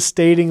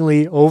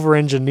devastatingly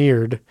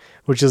over-engineered,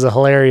 which is a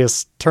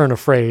hilarious turn of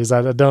phrase.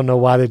 I don't know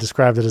why they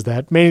described it as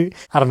that. Maybe,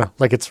 I don't know,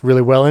 like it's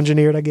really well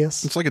engineered, I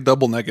guess. It's like a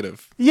double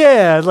negative.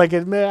 Yeah, like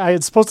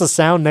it's supposed to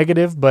sound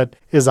negative, but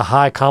is a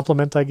high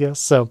compliment, I guess.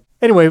 So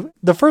anyway,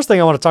 the first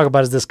thing I want to talk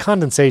about is this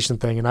condensation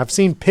thing. And I've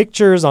seen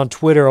pictures on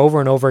Twitter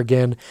over and over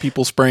again.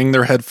 People spraying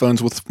their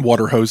headphones with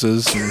water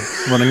hoses and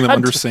running them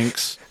under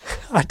sinks.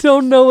 I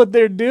don't know what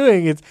they're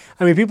doing.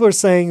 People are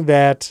saying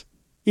that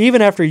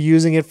even after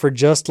using it for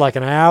just like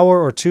an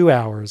hour or 2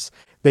 hours,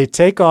 they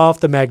take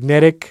off the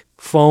magnetic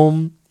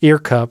foam ear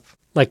cup,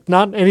 like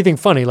not anything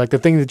funny, like the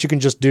thing that you can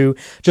just do,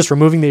 just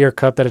removing the ear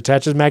cup that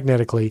attaches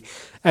magnetically.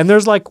 And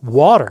there's like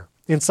water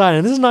inside.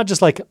 And this is not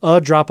just like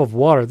a drop of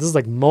water. This is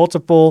like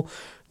multiple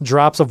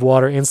drops of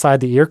water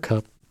inside the ear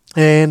cup.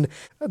 And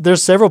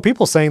there's several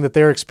people saying that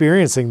they're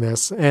experiencing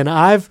this. And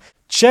I've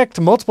checked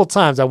multiple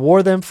times. I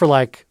wore them for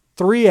like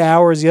 3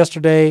 hours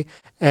yesterday,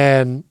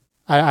 and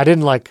I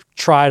didn't like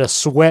try to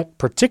sweat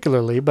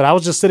particularly, but I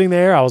was just sitting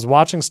there. I was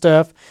watching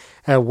stuff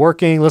and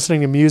working,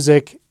 listening to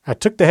music. I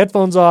took the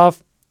headphones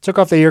off, took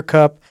off the ear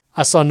cup.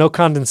 I saw no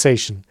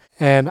condensation.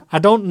 And I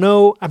don't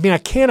know. I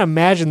can't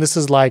imagine this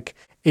is like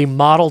a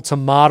model to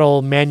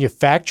model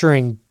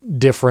manufacturing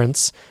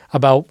difference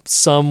about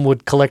some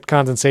would collect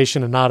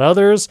condensation and not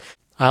others.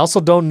 I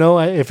also don't know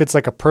if it's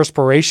like a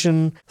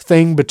perspiration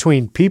thing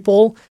between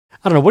people.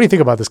 I don't know. What do you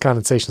think about this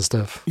condensation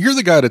stuff? You're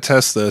the guy to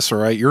test this, all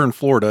right? You're in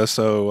Florida,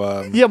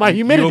 so yeah, my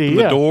humidity. You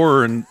open the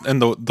door and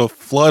the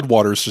flood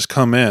waters just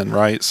come in,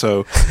 right?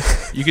 So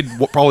you could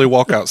probably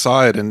walk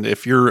outside, and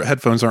if your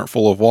headphones aren't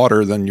full of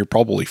water, then you're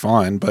probably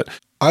fine. But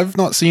I've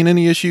not seen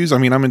any issues.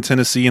 I'm in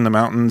Tennessee in the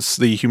mountains.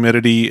 The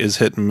humidity is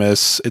hit and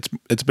miss.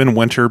 It's been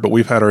winter, but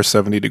we've had our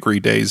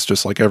 70-degree days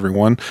just like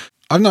everyone.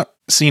 I've not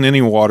seen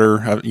any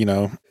water,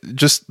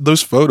 just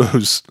those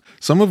photos.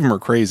 Some of them are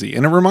crazy.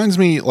 And it reminds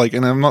me,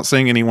 and I'm not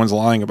saying anyone's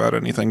lying about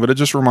anything, but it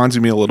just reminds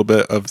me a little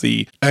bit of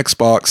the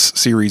Xbox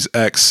Series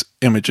X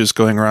images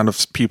going around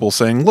of people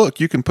saying, look,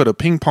 you can put a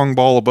ping pong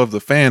ball above the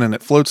fan and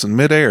it floats in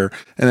midair.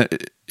 And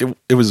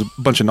it was a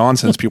bunch of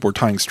nonsense. People were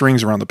tying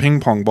strings around the ping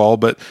pong ball,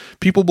 but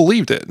people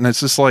believed it. And it's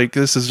just like,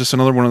 this is just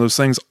another one of those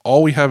things.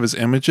 All we have is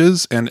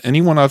images, and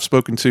anyone I've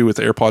spoken to with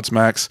AirPods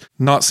Max,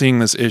 not seeing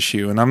this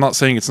issue. And I'm not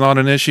saying it's not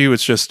an issue.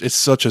 It's just, it's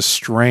such a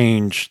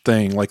strange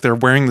thing. Like they're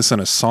wearing this in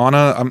a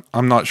sauna.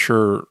 I'm not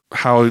sure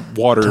how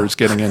water is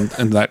getting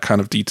in that kind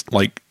of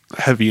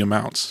heavy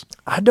amounts.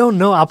 I don't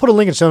know. I'll put a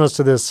link in show notes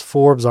to this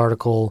Forbes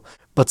article,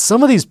 but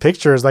some of these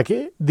pictures, like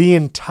the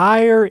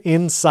entire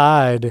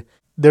inside,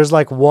 there's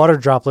like water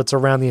droplets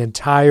around the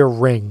entire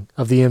ring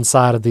of the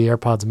inside of the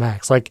AirPods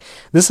Max. Like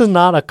this is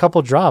not a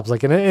couple drops.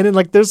 Like and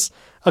like there's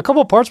a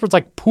couple parts where it's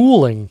like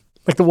pooling.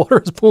 Like the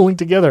water is pooling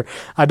together.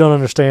 I don't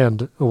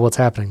understand what's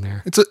happening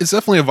there. It's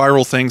definitely a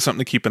viral thing, something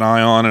to keep an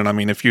eye on.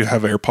 And if you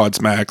have AirPods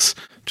Max,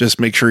 just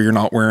make sure you're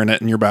not wearing it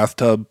in your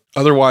bathtub.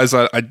 Otherwise,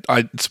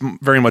 it's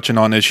very much a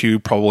non-issue,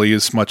 probably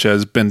as much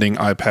as bending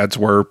iPads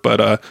were.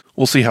 But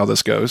we'll see how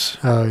this goes.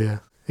 Oh yeah.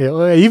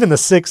 Yeah, even the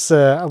 6,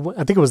 I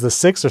think it was the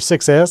 6 or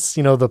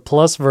 6S, the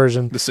Plus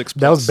version. The 6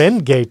 Plus. That was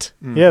bend gate.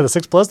 Yeah, the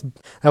 6 Plus,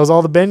 that was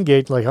all the bend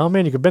gate. Like, oh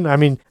man, you could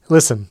bend.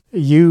 Listen,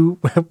 you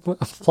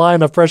apply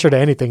enough pressure to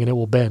anything and it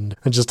will bend.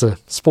 And just a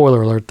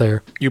spoiler alert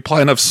there. You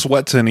apply enough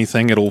sweat to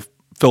anything, it'll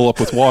fill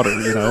up with water,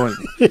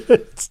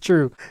 It's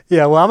true.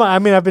 Yeah, well,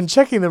 I've been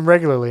checking them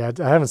regularly. I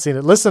haven't seen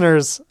it.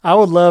 Listeners, I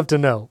would love to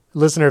know.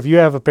 Listener, if you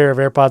have a pair of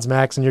AirPods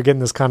Max and you're getting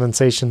this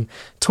condensation,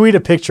 tweet a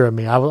picture of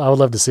me. I would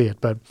love to see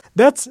it. But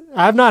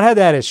I've not had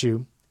that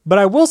issue. But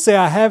I will say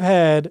I have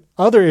had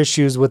other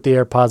issues with the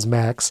AirPods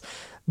Max.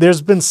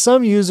 There's been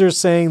some users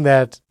saying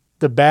that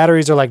the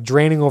batteries are like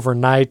draining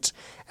overnight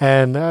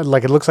and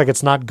like it looks like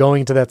it's not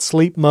going to that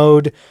sleep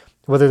mode,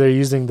 whether they're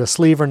using the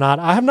sleeve or not.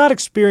 I have not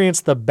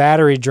experienced the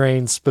battery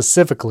drain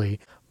specifically,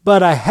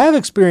 but I have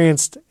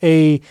experienced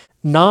a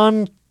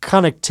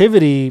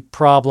non-connectivity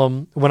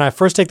problem when I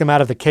first take them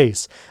out of the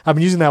case. I've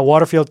been using that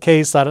Waterfield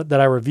case that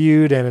I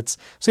reviewed, and I've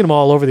seen them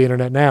all over the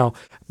internet now.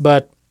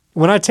 But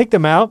when I take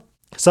them out,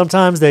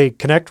 Sometimes they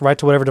connect right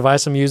to whatever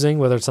device I'm using,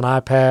 whether it's an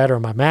iPad or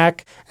my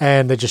Mac,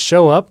 and they just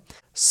show up.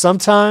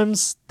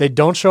 Sometimes they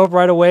don't show up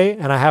right away,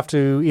 and I have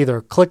to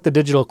either click the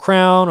digital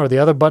crown or the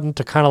other button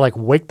to kind of like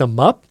wake them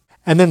up.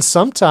 And then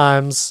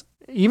sometimes,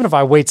 even if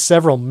I wait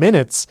several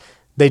minutes,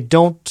 they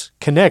don't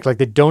connect. Like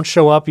they don't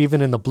show up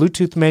even in the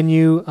Bluetooth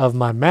menu of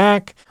my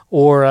Mac,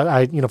 or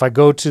if I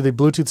go to the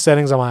Bluetooth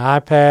settings on my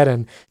iPad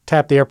and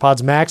tap the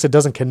AirPods Max, it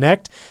doesn't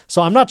connect.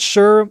 So I'm not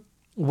sure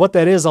what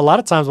that is. A lot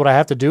of times what I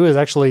have to do is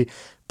actually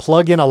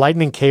plug in a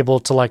lightning cable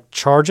to like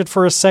charge it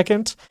for a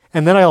second.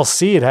 And then I'll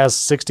see it has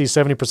 60,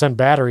 70%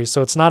 battery.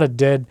 So it's not a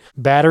dead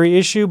battery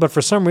issue, but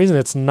for some reason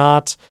it's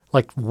not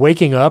like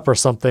waking up or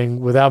something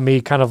without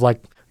me kind of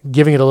like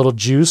giving it a little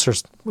juice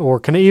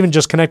or even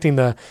just connecting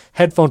the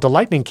headphone to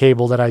lightning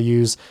cable that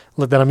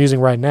I'm using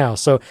right now.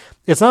 So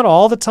it's not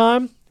all the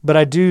time, but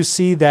I do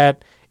see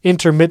that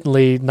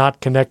intermittently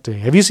not connecting.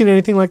 Have you seen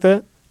anything like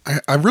that?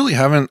 I really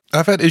haven't.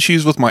 I've had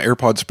issues with my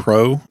AirPods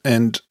Pro,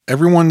 and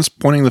everyone's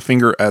pointing the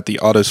finger at the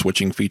auto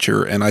switching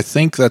feature, and I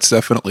think that's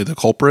definitely the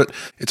culprit.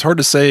 It's hard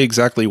to say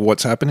exactly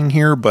what's happening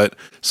here, but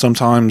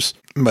sometimes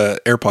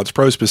AirPods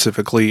Pro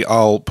specifically,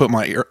 I'll put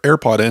my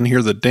AirPod in,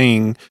 hear the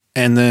ding,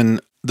 and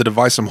then the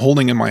device I'm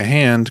holding in my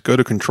hand, go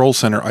to Control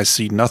Center, I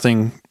see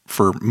nothing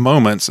for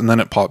moments, and then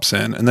it pops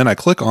in, and then I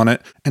click on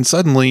it, and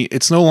suddenly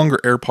it's no longer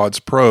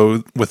AirPods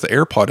Pro with the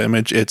AirPod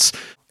image, it's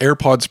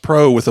AirPods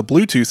Pro with a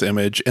Bluetooth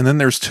image, and then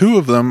there's two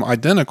of them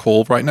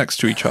identical right next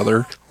to each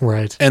other.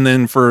 Right. And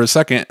then for a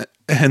second,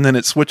 and then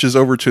it switches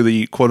over to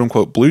the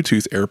quote-unquote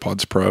Bluetooth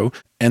AirPods Pro,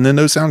 and then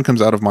no sound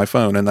comes out of my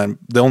phone. And then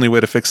the only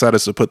way to fix that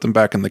is to put them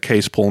back in the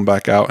case, pull them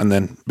back out, and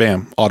then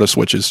bam, auto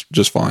switches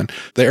just fine.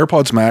 The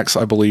AirPods Max,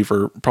 I believe,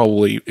 are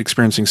probably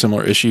experiencing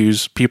similar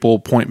issues. People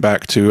point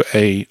back to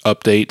a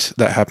update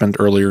that happened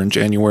earlier in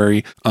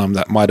January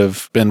that might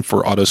have been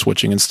for auto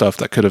switching and stuff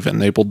that could have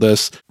enabled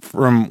this.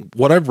 From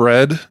what I've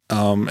read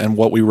and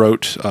what we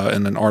wrote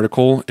in an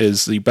article,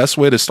 is the best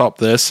way to stop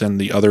this and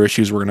the other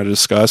issues we're going to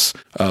discuss,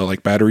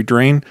 like battery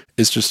drain,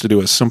 is just to do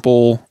a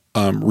simple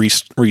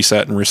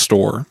reset and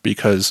restore,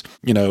 because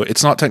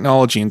it's not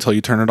technology until you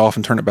turn it off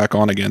and turn it back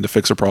on again to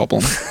fix a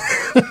problem.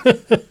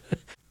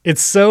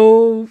 It's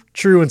so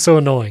true and so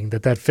annoying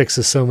that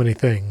fixes so many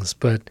things.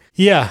 But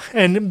yeah,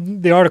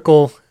 and the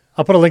article,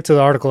 I'll put a link to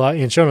the article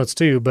in show notes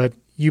too, but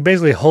you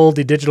basically hold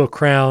the digital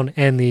crown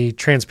and the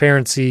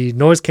transparency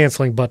noise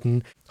canceling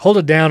button, hold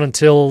it down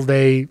until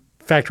they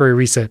factory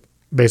reset,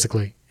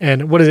 basically.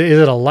 And what is it? Is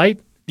it a light?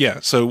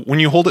 Yeah, so when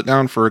you hold it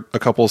down for a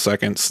couple of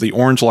seconds, the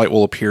orange light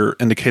will appear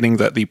indicating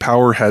that the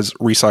power has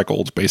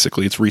recycled.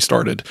 Basically, it's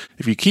restarted.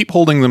 If you keep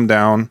holding them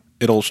down,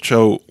 it'll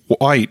show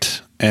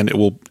white and it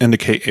will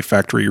indicate a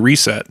factory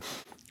reset.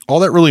 All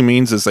that really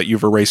means is that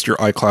you've erased your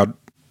iCloud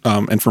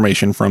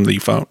information from the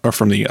phone or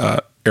from the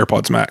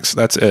AirPods Max.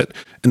 That's it.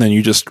 And then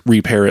you just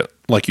repair it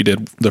like you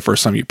did the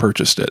first time you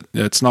purchased it.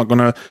 It's not going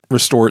to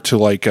restore it to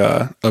like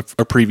a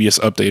previous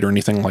update or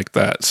anything like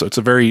that. So it's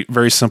a very,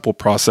 very simple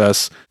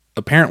process.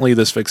 Apparently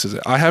this fixes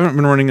it. I haven't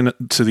been running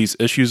into these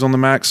issues on the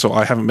Mac, so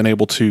I haven't been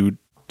able to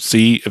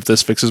see if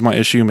this fixes my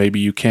issue. Maybe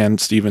you can,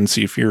 Steven,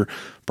 see if your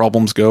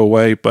problems go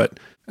away. But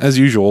as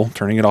usual,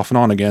 turning it off and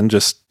on again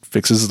just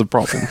fixes the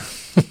problem.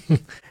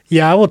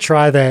 Yeah, I will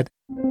try that.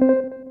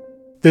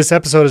 This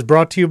episode is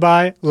brought to you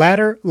by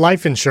Ladder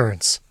Life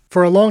Insurance.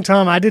 For a long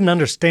time, I didn't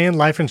understand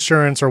life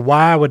insurance or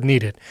why I would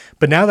need it.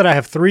 But now that I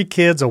have 3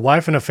 kids, a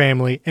wife, and a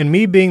family, and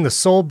me being the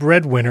sole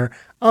breadwinner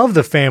of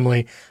the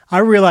family, I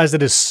realize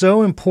that it's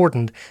so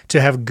important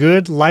to have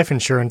good life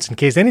insurance in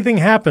case anything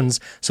happens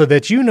so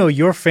that you know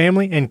your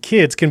family and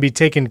kids can be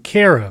taken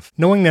care of.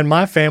 Knowing that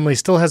my family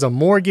still has a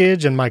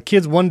mortgage and my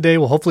kids one day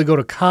will hopefully go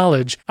to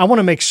college, I want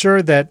to make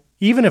sure that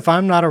even if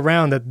I'm not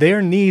around, that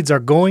their needs are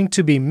going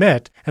to be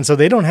met, and so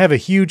they don't have a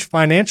huge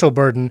financial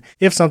burden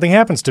if something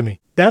happens to me.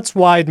 That's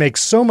why it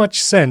makes so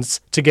much sense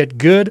to get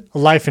good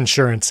life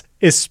insurance,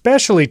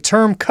 especially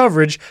term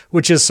coverage,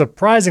 which is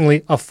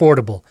surprisingly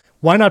affordable.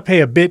 Why not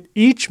pay a bit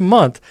each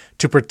month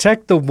to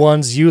protect the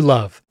ones you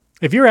love?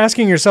 If you're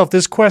asking yourself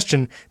this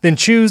question, then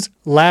choose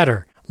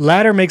Ladder.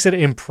 Ladder makes it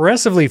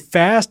impressively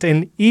fast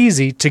and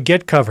easy to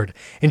get covered.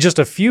 In just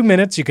a few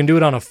minutes, you can do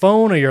it on a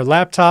phone or your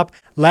laptop.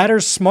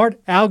 Ladder's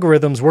smart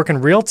algorithms work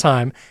in real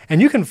time,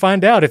 and you can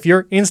find out if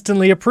you're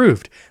instantly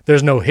approved.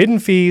 There's no hidden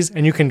fees,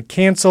 and you can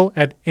cancel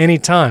at any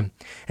time.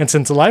 And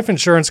since life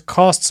insurance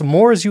costs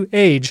more as you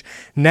age,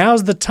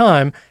 now's the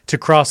time to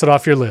cross it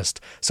off your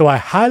list. So I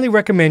highly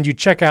recommend you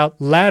check out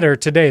Ladder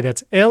today.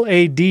 That's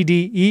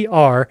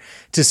Ladder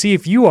to see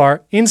if you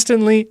are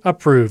instantly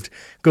approved.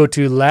 Go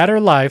to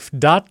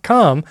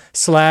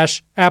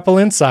ladderlife.com/Apple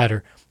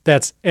Insider.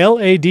 That's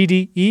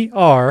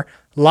Ladder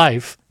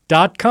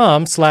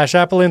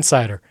life.com/Apple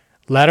Insider.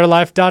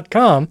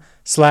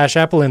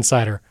 Ladderlife.com/Apple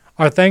Insider.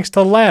 Our thanks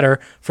to Ladder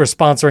for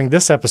sponsoring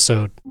this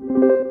episode.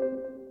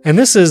 And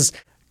this is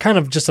kind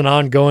of just an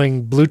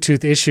ongoing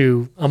Bluetooth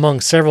issue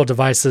among several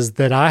devices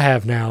that I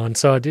have now. And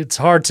so it's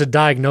hard to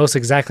diagnose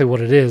exactly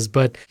what it is,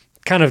 but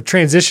kind of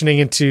transitioning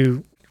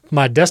into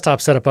my desktop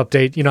setup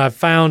update, I've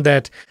found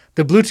that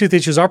the Bluetooth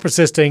issues are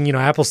persisting.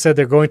 Apple said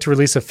they're going to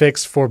release a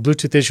fix for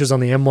Bluetooth issues on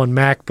the M1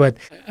 Mac. But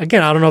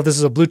again, I don't know if this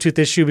is a Bluetooth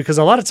issue because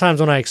a lot of times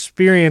when I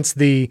experience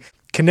the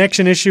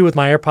connection issue with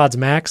my AirPods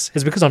Max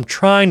is because I'm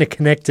trying to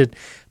connect it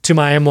to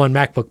my M1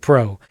 MacBook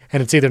Pro.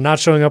 And it's either not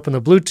showing up in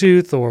the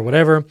Bluetooth or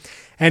whatever.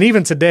 And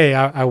even today,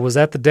 I was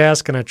at the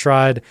desk and I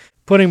tried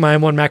putting my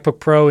M1 MacBook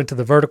Pro into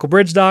the vertical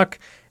bridge dock.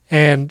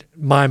 And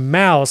my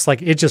mouse,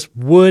 it just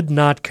would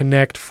not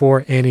connect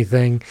for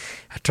anything.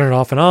 I turned it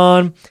off and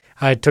on.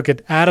 I took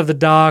it out of the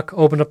dock,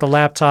 opened up the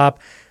laptop.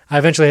 I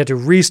eventually had to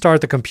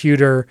restart the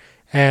computer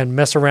and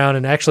mess around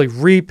and actually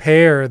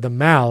repair the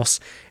mouse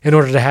in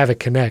order to have it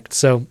connect.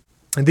 So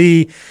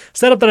the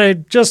setup that I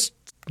just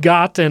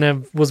got and I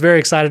was very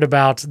excited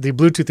about, the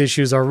Bluetooth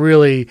issues are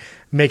really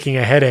making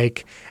a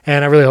headache.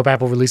 And I really hope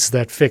Apple releases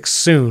that fix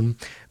soon.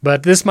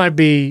 But this might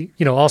be,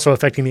 also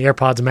affecting the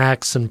AirPods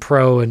Max and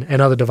Pro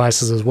and other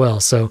devices as well.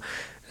 So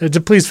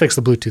please fix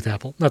the Bluetooth,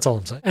 Apple. That's all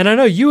I'm saying. And I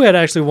know you had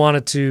actually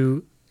wanted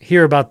to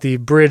hear about the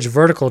Bridge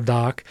vertical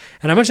dock.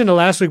 And I mentioned it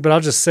last week, but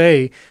I'll just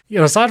say,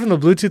 aside from the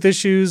Bluetooth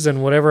issues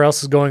and whatever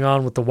else is going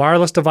on with the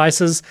wireless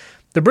devices,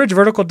 the Bridge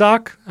vertical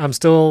dock, I'm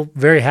still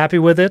very happy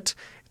with it.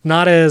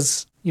 Not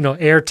as,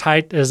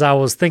 airtight as I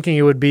was thinking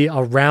it would be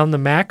around the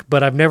Mac,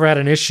 but I've never had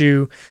an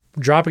issue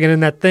dropping it in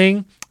that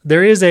thing.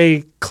 There is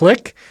a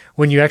click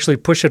when you actually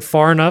push it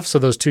far enough so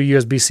those two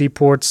USB-C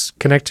ports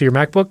connect to your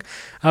MacBook.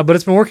 But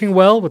it's been working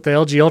well with the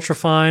LG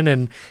Ultrafine,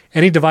 and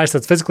any device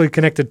that's physically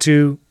connected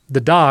to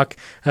the dock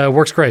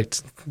works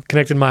great.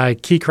 Connected my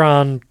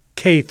Keychron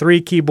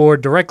K3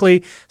 keyboard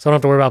directly, so I don't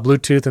have to worry about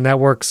Bluetooth, and that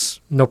works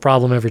no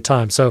problem every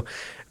time. So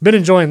been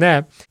enjoying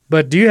that.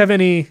 But do you have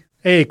any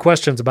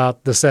questions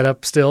about the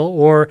setup still,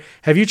 or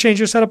have you changed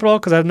your setup at all?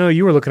 Because I know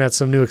you were looking at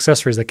some new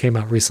accessories that came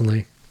out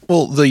recently.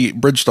 Well, the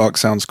bridge dock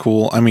sounds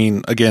cool. I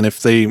mean, again,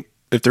 if there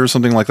was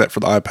something like that for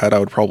the iPad, I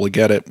would probably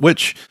get it,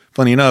 which,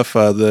 funny enough,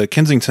 the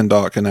Kensington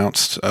dock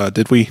announced,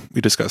 did we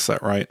discussed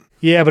that, right?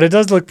 Yeah, but it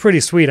does look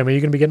pretty sweet. I mean,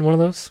 you going to be getting one of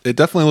those? It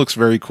definitely looks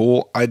very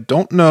cool. I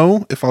don't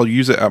know if I'll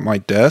use it at my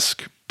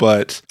desk,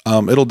 but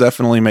it'll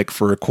definitely make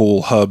for a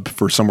cool hub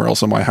for somewhere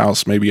else in my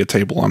house, maybe a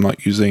table I'm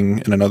not using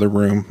in another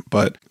room.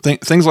 But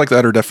things like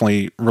that are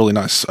definitely really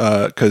nice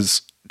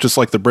because just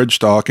like the bridge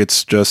dock,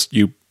 it's just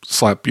you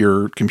slap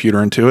your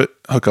computer into it,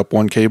 hook up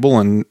one cable,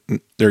 and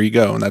there you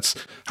go. And that's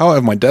how I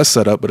have my desk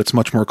set up, but it's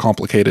much more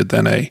complicated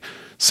than a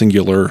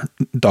singular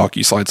dock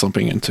you slide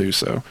something into.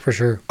 So for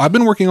sure. I've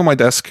been working on my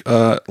desk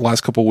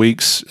last couple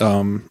weeks,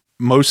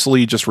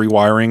 mostly just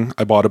rewiring.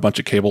 I bought a bunch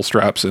of cable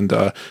straps and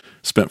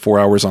spent 4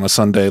 hours on a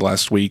Sunday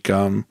last week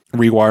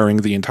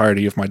rewiring the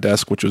entirety of my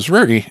desk, which was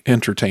very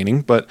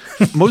entertaining, but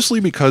mostly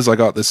because I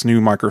got this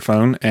new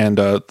microphone and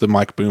the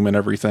mic boom and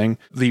everything.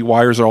 The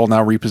wires are all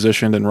now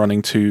repositioned and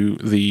running to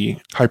the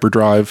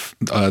hyperdrive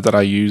that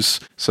I use.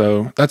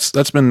 So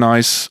that's been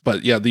nice.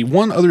 But yeah, the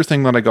one other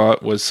thing that I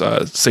got was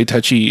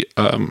Satechi,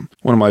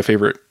 one of my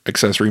favorite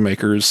accessory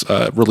makers,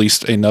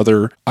 released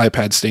another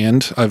iPad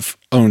stand. I've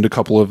owned a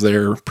couple of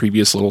their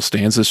previous little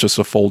stands. It's just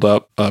a fold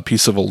up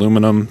piece of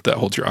aluminum that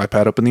holds your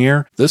iPad up in the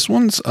air. This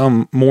one's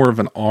more of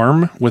an arm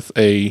with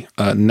a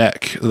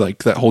neck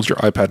that holds your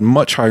iPad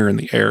much higher in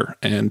the air.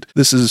 And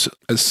this is,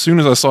 as soon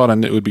as I saw it, I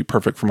knew it would be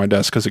perfect for my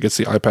desk because it gets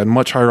the iPad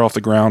much higher off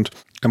the ground.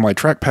 And my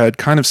trackpad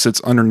kind of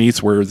sits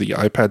underneath where the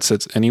iPad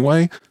sits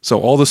anyway. So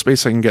all the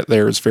space I can get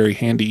there is very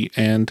handy.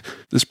 And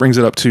this brings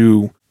it up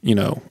to,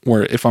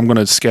 where if I'm going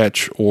to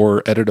sketch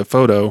or edit a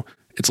photo,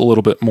 it's a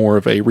little bit more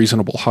of a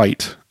reasonable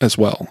height as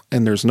well.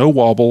 And there's no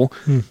wobble.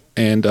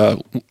 And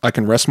I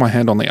can rest my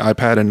hand on the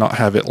iPad and not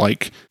have it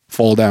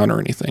fall down or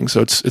anything.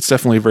 So it's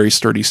definitely a very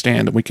sturdy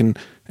stand. And we can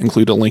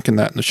include a link in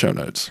that in the show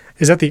notes.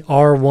 Is that the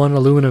R1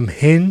 aluminum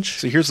hinge?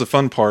 So here's the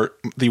fun part.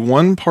 The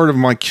one part of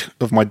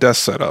my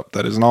desk setup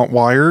that is not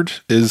wired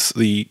is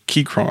the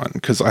Keychron,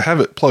 because I have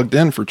it plugged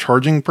in for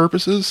charging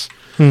purposes.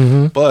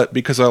 Mm-hmm. But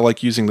because I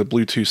like using the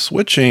Bluetooth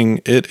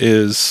switching, it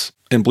is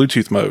in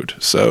Bluetooth mode.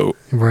 So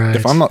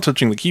if I'm not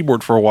touching the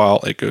keyboard for a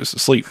while, it goes to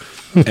sleep.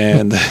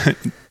 And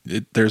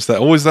there's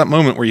always that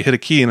moment where you hit a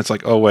key and it's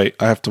like, oh wait,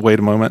 I have to wait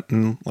a moment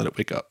and let it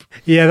wake up.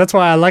 Yeah, that's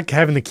why I like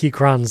having the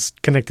Keychrons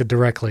connected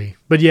directly.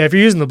 But yeah, if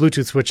you're using the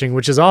Bluetooth switching,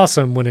 which is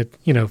awesome when it,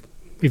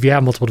 if you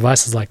have multiple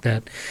devices like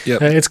that,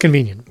 it's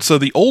convenient. So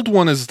the old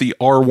one is the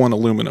R1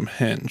 aluminum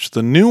hinge.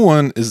 The new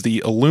one is the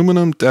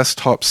aluminum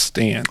desktop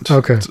stand.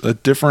 Okay. It's a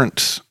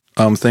different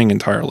thing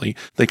entirely.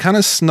 They kind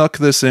of snuck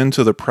this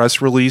into the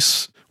press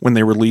release when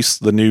they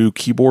released the new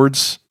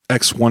keyboards.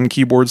 X1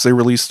 keyboards they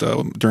released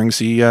during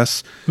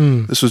CES.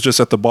 This was just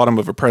at the bottom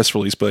of a press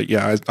release, but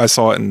yeah, I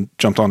saw it and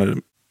jumped on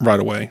it right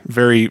away.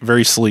 Very,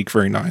 very sleek,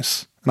 very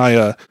nice. And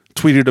I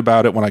tweeted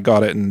about it when I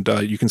got it, and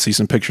you can see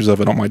some pictures of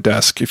it on my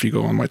desk if you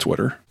go on my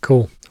Twitter.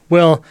 Cool.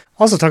 Well,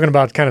 also talking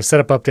about kind of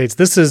setup updates,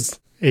 this is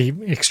a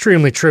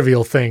extremely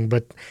trivial thing,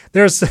 but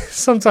there's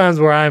sometimes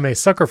where I'm a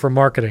sucker for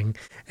marketing.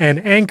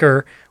 And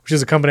Anchor, which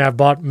is a company I've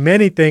bought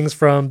many things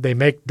from, they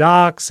make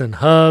docks and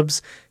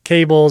hubs,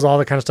 cables, all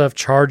that kind of stuff,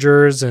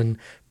 chargers and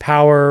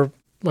power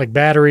like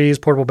batteries,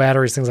 portable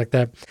batteries, things like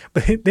that.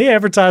 But they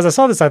advertised, I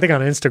saw this, I think,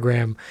 on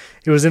Instagram.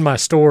 It was in my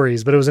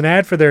stories, but it was an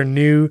ad for their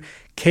new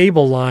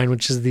cable line,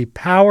 which is the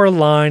Power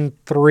Line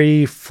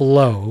 3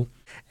 Flow.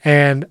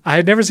 And I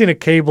had never seen a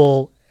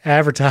cable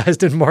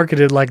advertised and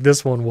marketed like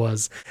this one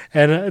was.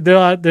 And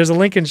there's a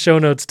link in show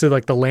notes to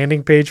like the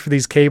landing page for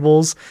these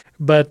cables,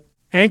 but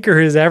Anker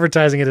is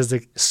advertising it as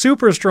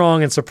super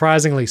strong and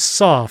surprisingly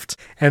soft.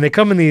 And they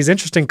come in these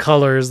interesting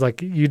colors.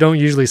 Like you don't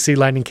usually see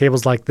lightning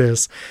cables like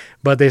this,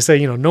 but they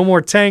say, no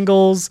more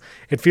tangles.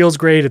 It feels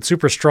great. It's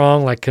super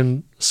strong, like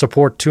can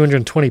support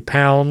 220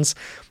 pounds.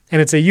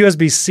 And it's a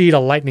USB-C to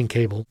lightning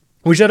cable,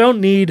 which I don't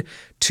need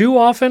too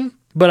often,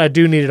 but I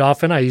do need it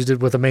often. I used it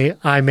with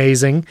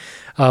iMazing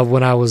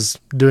when I was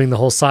doing the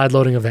whole side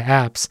loading of the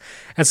apps.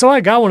 And so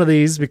I got one of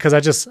these because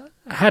I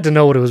had to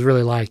know what it was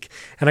really like.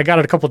 And I got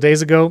it a couple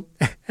days ago.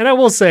 And I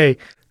will say,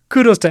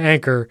 kudos to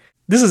Anker.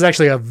 This is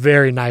actually a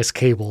very nice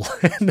cable.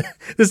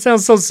 This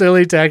sounds so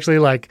silly to actually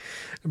like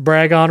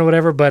brag on or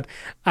whatever, but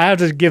I have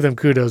to give them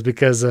kudos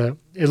because it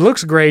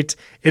looks great.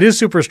 It is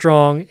super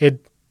strong.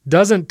 It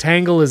doesn't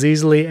tangle as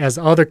easily as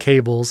other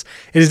cables.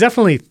 It is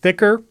definitely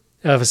thicker,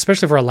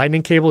 especially for a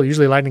lightning cable.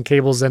 Usually lightning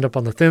cables end up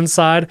on the thin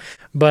side,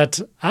 but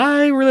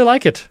I really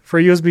like it for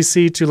a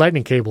USB-C to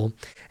lightning cable.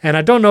 And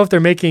I don't know if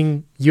they're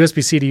making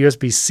USB-C to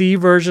USB-C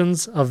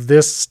versions of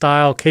this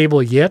style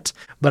cable yet,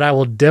 but I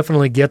will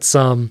definitely get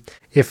some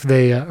if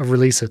they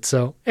release it.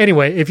 So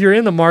anyway, if you're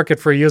in the market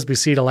for a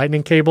USB-C to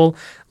lightning cable,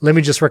 let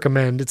me just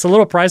recommend. It's a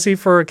little pricey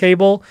for a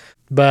cable,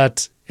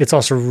 but it's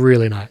also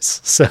really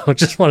nice. So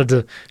just wanted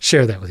to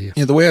share that with you.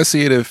 Yeah, the way I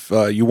see it, if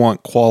you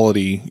want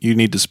quality, you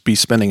need to be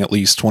spending at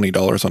least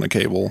 $20 on a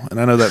cable. And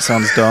I know that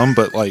sounds dumb,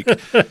 but like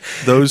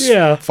those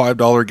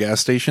 $5 gas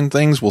station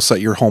things will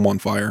set your home on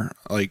fire.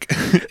 Like,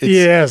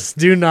 yes,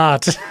 do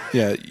not.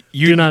 Yeah,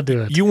 do not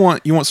do it. You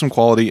want some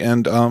quality,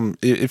 and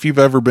if you've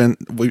ever been,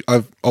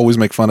 I always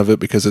make fun of it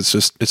because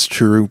it's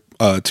true.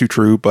 Too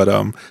true,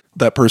 but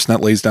that person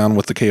that lays down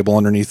with the cable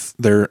underneath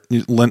their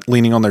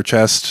leaning on their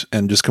chest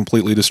and just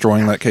completely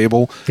destroying that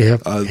cable.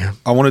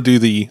 I want to do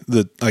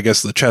the I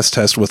guess the chest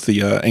test with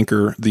the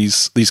Anker,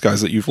 these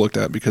guys that you've looked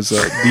at, because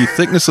the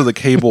thickness of the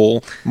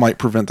cable might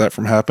prevent that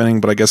from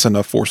happening, but I guess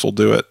enough force will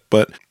do it.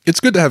 But it's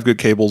good to have good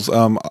cables.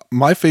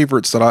 My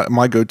favorites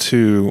my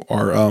go-to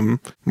are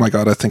my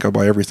God, I think I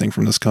buy everything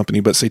from this company,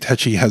 but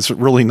Satechi has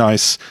really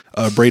nice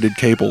braided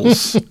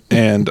cables,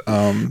 and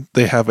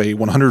they have a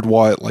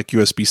 100-watt like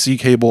USB-C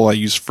cable I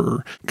use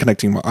for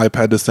connecting my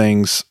iPad to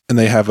things, and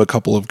they have a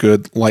couple of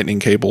good lightning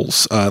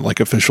cables, like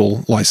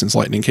official licensed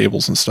lightning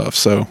cables and stuff.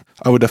 So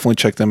I would definitely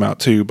check them out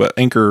too. But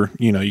Anker,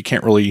 you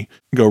can't really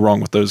go wrong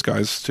with those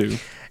guys too.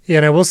 Yeah,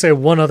 and I will say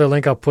one other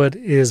link I'll put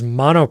is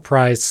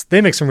Monoprice.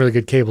 They make some really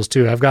good cables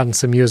too. I've gotten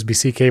some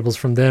USB-C cables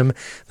from them,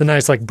 the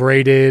nice like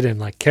braided and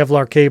like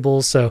Kevlar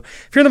cables. So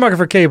if you're in the market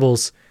for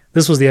cables,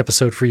 this was the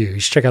episode for you. You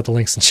should check out the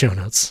links in show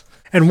notes.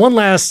 And one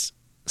last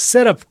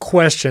setup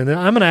question, and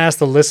I'm going to ask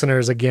the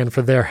listeners again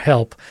for their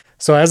help.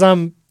 So as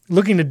I'm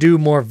looking to do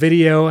more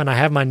video and I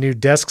have my new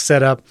desk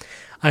set up,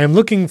 I am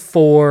looking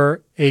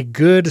for a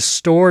good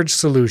storage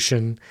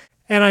solution.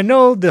 And I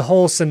know the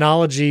whole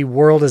Synology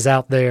world is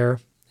out there.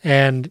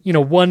 And,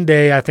 one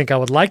day I think I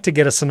would like to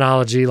get a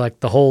Synology, like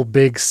the whole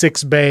big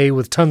 6-bay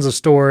with tons of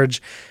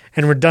storage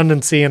and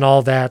redundancy and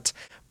all that.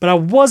 But I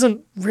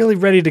wasn't really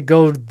ready to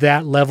go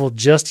that level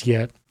just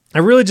yet. I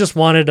really just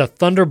wanted a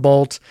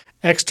Thunderbolt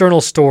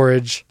external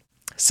storage,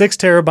 6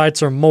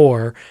 terabytes or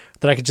more,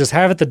 that I could just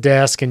have at the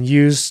desk and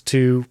use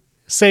to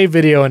save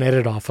video and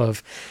edit off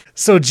of.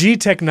 So G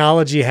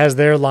Technology has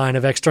their line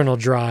of external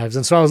drives.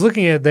 And so I was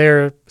looking at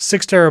their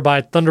 6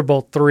 terabyte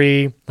Thunderbolt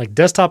 3, like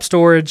desktop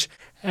storage.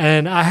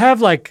 And I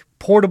have like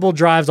portable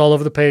drives all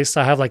over the place.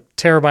 I have like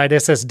terabyte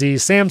SSD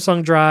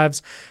Samsung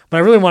drives, but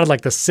I really wanted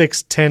like the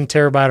 6, 10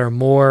 terabyte or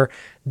more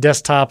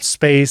desktop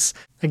space.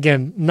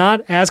 Again,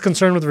 not as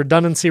concerned with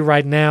redundancy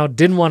right now.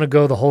 Didn't want to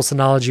go the whole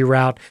Synology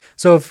route.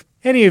 So if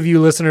any of you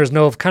listeners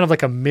know of kind of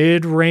like a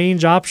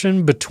mid-range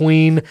option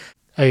between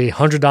a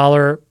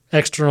 $100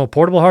 external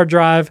portable hard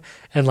drive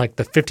and like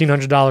the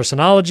 $1,500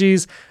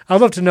 Synologies,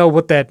 I'd love to know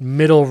what that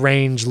middle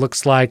range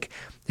looks like.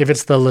 If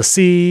it's the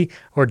LaCie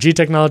or G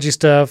Technology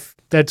stuff,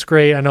 that's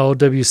great. I know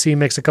OWC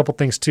makes a couple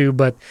things too,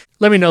 but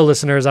let me know,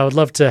 listeners. I would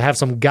love to have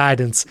some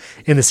guidance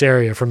in this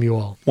area from you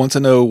all. Want to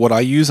know what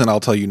I use, and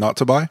I'll tell you not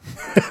to buy?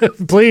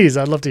 Please,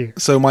 I'd love to hear.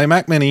 So my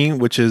Mac Mini,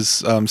 which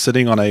is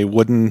sitting on a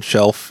wooden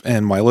shelf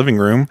in my living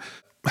room,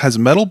 has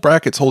metal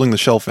brackets holding the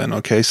shelf in.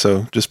 Okay,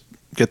 so just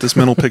get this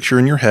mental picture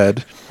in your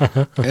head.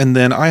 And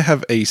then I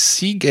have a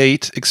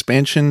Seagate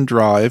expansion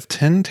drive,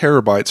 10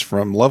 terabytes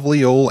from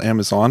lovely old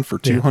Amazon for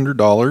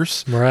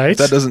 $200. Right. If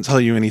that doesn't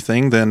tell you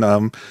anything, then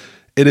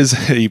it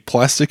is a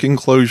plastic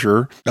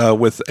enclosure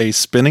with a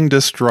spinning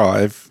disk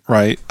drive,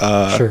 right?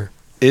 Sure.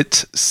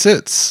 It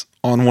sits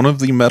on one of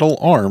the metal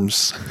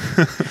arms.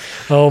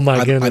 Oh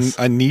my goodness.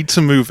 I need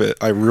to move it.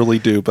 I really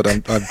do, but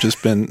I've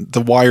just been, the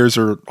wires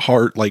are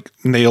hard, like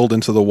nailed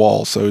into the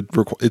wall. So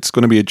it's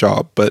going to be a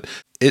job, but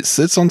it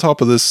sits on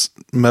top of this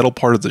metal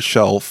part of the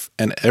shelf,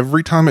 and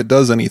every time it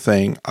does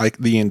anything,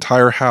 the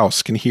entire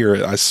house can hear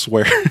it, I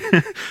swear.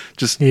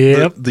 Just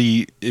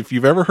the if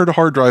you've ever heard a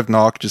hard drive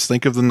knock, just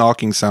think of the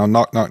knocking sound,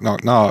 knock, knock,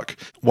 knock, knock,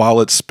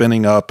 while it's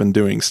spinning up and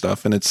doing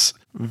stuff, and it's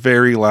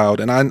very loud.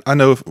 And I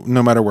know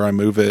no matter where I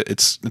move it,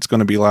 it's going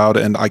to be loud,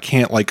 and I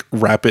can't like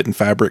wrap it in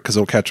fabric because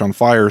it'll catch on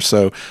fire.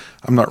 So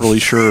I'm not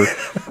really sure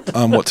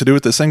what to do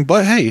with this thing.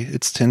 But hey,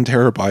 it's 10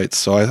 terabytes,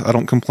 so I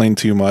don't complain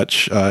too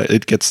much.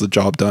 It gets the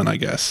job done, I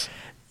guess.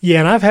 Yeah,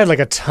 and I've had like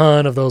a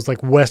ton of those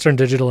like Western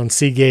Digital and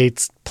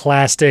Seagate's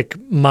plastic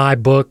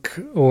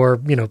MyBook or,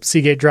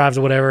 Seagate drives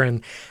or whatever,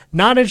 and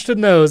not interested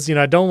in those.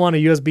 I don't want a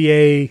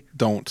USB-A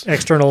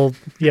external,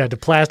 to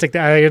plastic.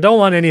 I don't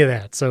want any of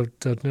that. So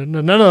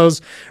none of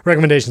those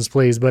recommendations,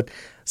 please. But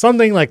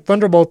something like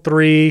Thunderbolt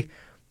 3,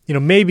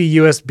 maybe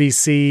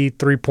USB-C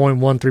 3.1,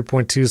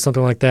 3.2,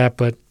 something like that.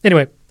 But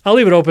anyway, I'll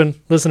leave it open.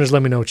 Listeners,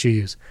 let me know what you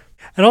use.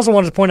 And also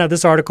wanted to point out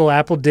this article,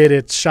 Apple did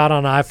its shot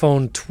on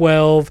iPhone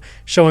 12,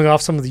 showing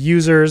off some of the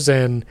users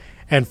and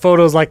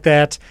photos like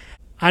that.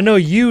 I know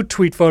you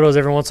tweet photos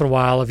every once in a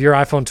while of your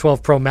iPhone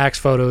 12 Pro Max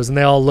photos, and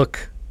they all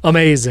look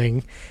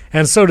amazing.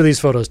 And so do these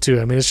photos too.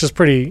 I mean, it's just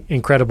pretty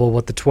incredible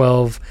what the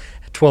 12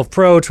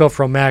 Pro, 12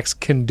 Pro Max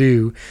can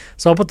do.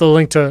 So I'll put the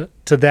link to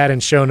that in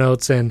show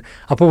notes, and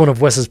I'll put one of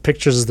Wes's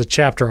pictures as the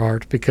chapter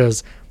art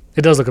because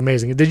it does look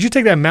amazing. Did you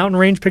take that mountain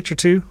range picture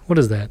too? What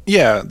is that?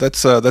 Yeah,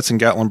 that's in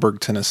Gatlinburg,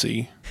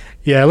 Tennessee.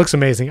 Yeah, it looks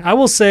amazing. I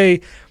will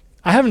say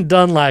I haven't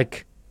done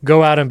like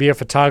go out and be a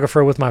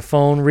photographer with my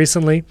phone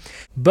recently,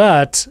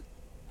 but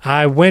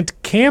I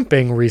went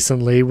camping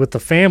recently with the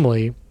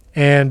family,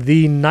 and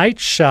the night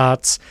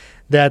shots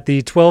that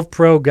the 12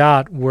 Pro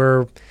got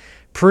were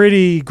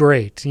pretty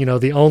great.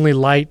 The only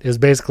light is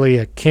basically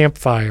a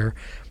campfire,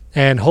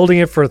 and holding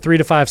it for 3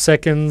 to 5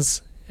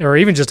 seconds, or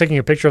even just taking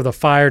a picture of the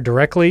fire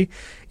directly,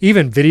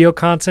 even video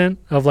content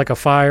of like a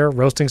fire,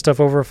 roasting stuff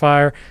over a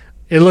fire,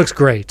 it looks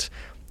great.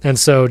 And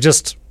so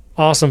just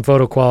awesome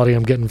photo quality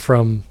I'm getting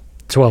from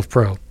 12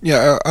 Pro.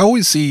 Yeah, I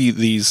always see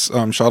these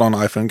shot on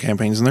iPhone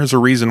campaigns, and there's a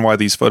reason why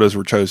these photos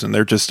were chosen.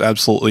 They're just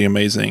absolutely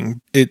amazing.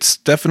 It's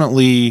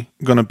definitely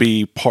going to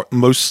be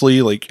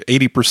mostly like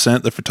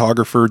 80% the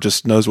photographer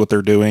just knows what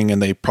they're doing,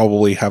 and they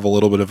probably have a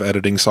little bit of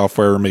editing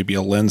software or maybe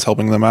a lens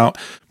helping them out.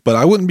 But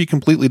I wouldn't be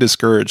completely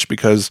discouraged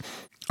because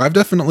I've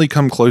definitely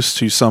come close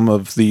to some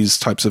of these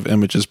types of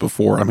images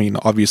before. I mean,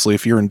 obviously,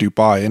 if you're in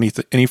Dubai,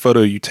 any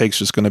photo you take is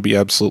just going to be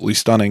absolutely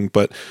stunning.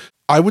 But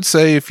I would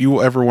say if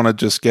you ever want to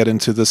just get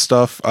into this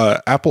stuff,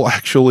 Apple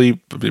actually,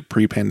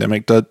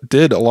 pre-pandemic,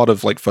 did a lot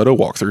of like photo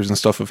walkthroughs and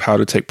stuff of how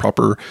to take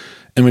proper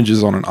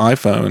images on an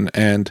iPhone.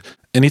 And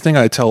anything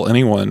I tell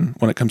anyone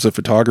when it comes to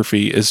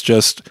photography is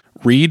just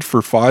read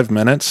for 5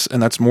 minutes,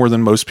 and that's more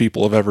than most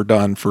people have ever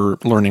done for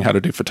learning how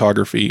to do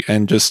photography,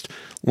 and just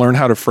learn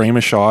how to frame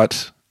a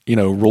shot,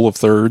 rule of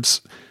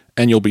thirds,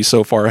 and you'll be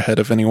so far ahead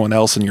of anyone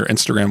else, and your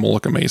Instagram will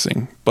look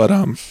amazing. But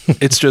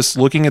it's just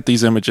looking at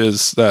these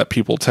images that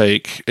people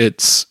take,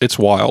 it's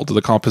wild.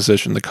 The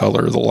composition, the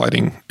color, the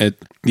lighting. The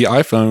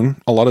iPhone,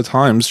 a lot of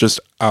times, just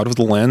out of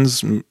the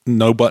lens,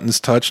 no buttons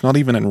touched, not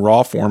even in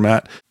RAW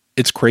format.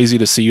 It's crazy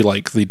to see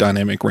like the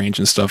dynamic range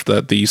and stuff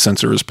that the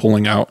sensor is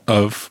pulling out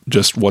of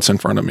just what's in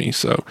front of me.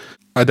 So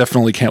I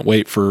definitely can't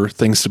wait for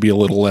things to be a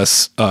little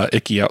less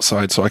icky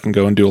outside so I can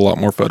go and do a lot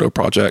more photo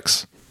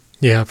projects.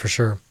 Yeah, for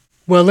sure.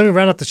 Well, let me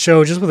round out the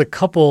show just with a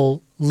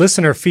couple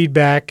listener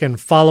feedback and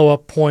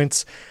follow-up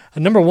points.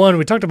 Number one,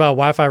 we talked about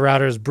Wi-Fi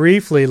routers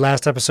briefly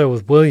last episode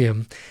with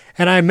William,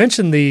 and I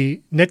mentioned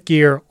the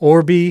Netgear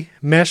Orbi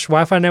mesh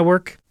Wi-Fi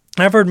network.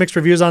 I've heard mixed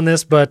reviews on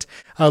this, but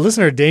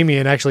listener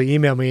Damien actually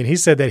emailed me, and he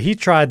said that he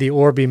tried the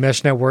Orbi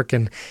mesh network,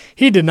 and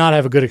he did not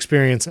have a good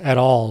experience at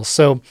all.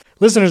 So,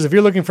 listeners, if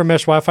you're looking for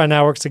mesh Wi-Fi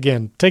networks,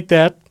 again, take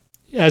that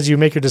as you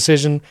make your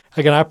decision.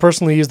 Again, I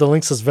personally use the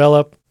Linksys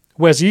Velop.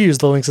 Wes, you use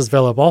the Linksys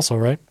Velop also,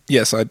 right?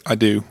 Yes, I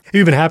do. Have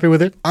you been happy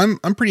with it? I'm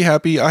pretty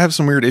happy. I have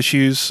some weird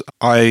issues.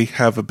 I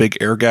have a big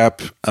air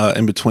gap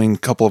in between a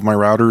couple of my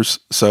routers.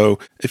 So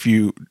if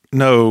you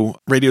know,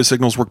 radio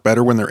signals work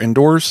better when they're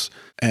indoors,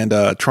 and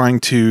trying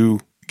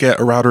to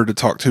get a router to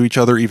talk to each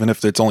other, even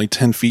if it's only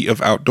 10 feet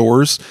of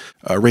outdoors,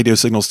 radio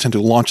signals tend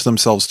to launch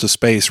themselves to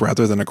space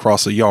rather than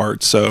across a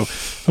yard. So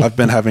I've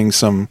been having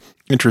some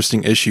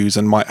interesting issues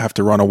and might have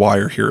to run a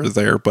wire here or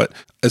there. But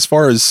as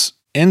far as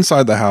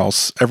inside the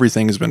house,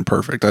 everything has been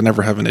perfect. I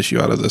never have an issue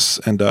out of this,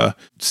 and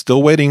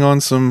still waiting on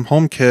some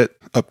HomeKit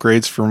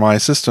upgrades for my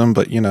system,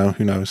 but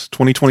who knows?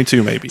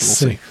 2022 maybe. We'll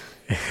see.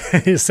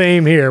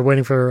 Same here,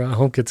 waiting for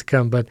HomeKit to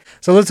come. But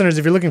so listeners,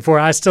 if you're looking for,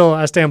 I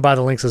stand by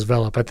the Linksys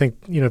Velop. I think,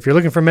 if you're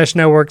looking for mesh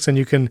networks and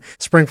you can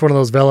spring for one of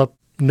those Velop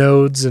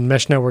nodes and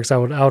mesh networks, I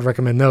would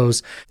recommend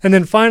those. And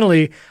then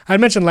finally, I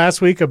mentioned last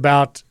week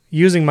about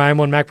using my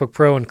M1 MacBook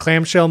Pro in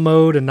clamshell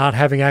mode and not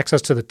having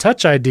access to the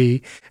Touch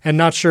ID and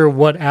not sure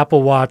what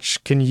Apple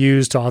Watch can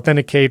use to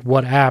authenticate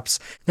what apps.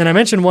 And I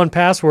mentioned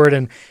 1Password,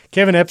 and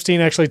Kevin Epstein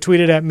actually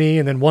tweeted at me,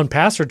 and then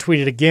 1Password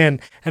tweeted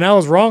again, and I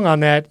was wrong on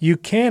that. You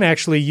can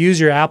actually use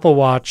your Apple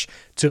Watch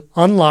to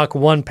unlock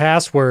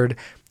 1Password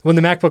when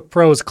the MacBook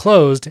Pro is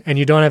closed and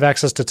you don't have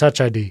access to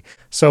Touch ID.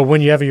 So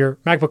when you have your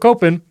MacBook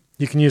open,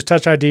 you can use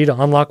Touch ID to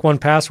unlock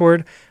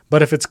 1Password,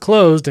 but if it's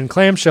closed in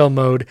clamshell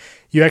mode,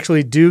 you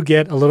actually do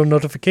get a little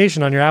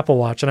notification on your Apple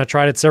Watch. And I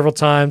tried it several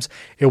times.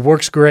 It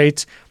works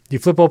great. You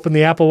flip open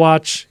the Apple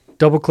Watch,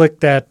 double-click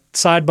that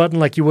side button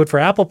like you would for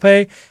Apple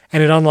Pay,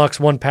 and it unlocks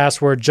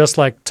 1Password just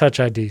like Touch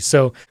ID.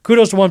 So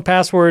kudos to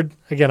 1Password.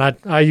 Again,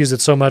 I use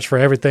it so much for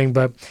everything,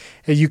 but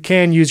you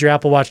can use your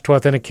Apple Watch to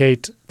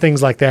authenticate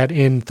things like that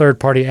in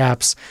third-party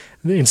apps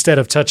instead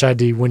of Touch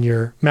ID when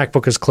your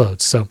MacBook is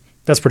closed. So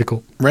that's pretty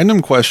cool.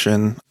 Random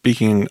question.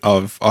 Speaking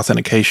of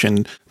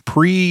authentication,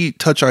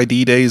 pre-Touch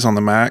ID days on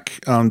the Mac,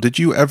 did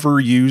you ever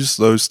use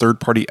those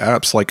third-party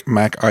apps like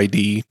Mac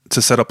ID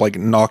to set up like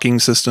knocking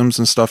systems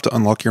and stuff to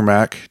unlock your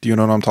Mac? Do you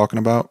know what I'm talking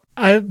about?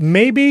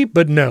 Maybe,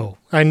 but no.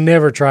 I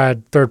never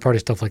tried third-party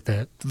stuff like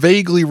that.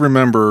 Vaguely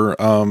remember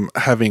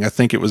having, I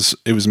think it was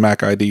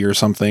Mac ID or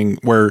something,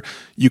 where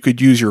you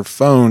could use your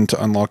phone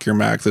to unlock your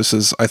Mac. This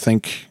is, I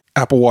think,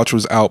 Apple Watch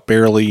was out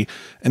barely,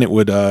 and it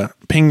would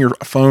ping your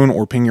phone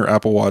or ping your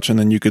Apple Watch, and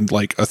then you could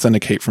like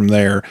authenticate from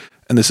there.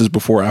 And this is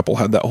before Apple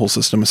had that whole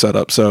system set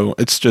up. So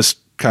it's just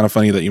kind of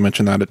funny that you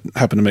mentioned that. It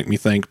happened to make me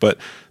think. But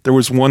there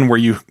was one where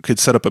you could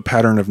set up a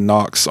pattern of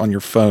knocks on your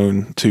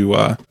phone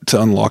to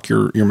unlock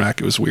your Mac.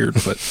 It was weird,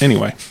 but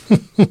anyway.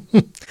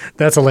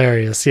 That's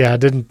hilarious. Yeah, I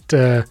didn't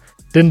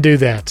do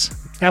that.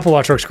 Apple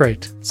Watch works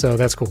great, so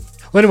that's cool.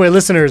 Well, anyway,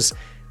 listeners,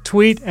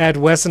 tweet at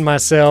Wes and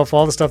myself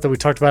all the stuff that we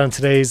talked about in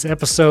today's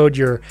episode,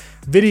 your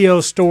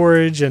video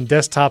storage and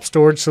desktop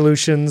storage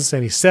solutions,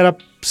 any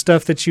setup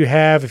stuff that you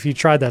have, if you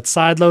tried that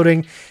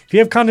sideloading, if you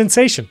have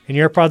condensation in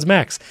your AirPods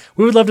Max.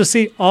 We would love to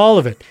see all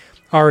of it.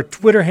 Our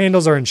Twitter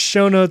handles are in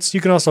show notes.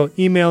 You can also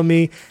email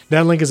me.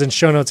 That link is in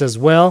show notes as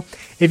well.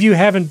 If you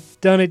haven't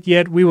done it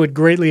yet, we would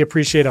greatly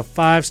appreciate a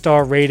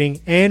 5-star rating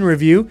and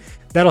review.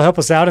 That'll help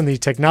us out in the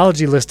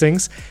technology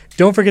listings.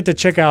 Don't forget to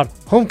check out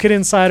HomeKit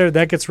Insider.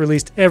 That gets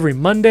released every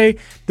Monday.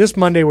 This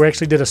Monday, we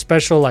actually did a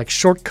special like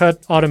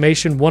Shortcut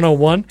Automation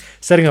 101,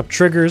 setting up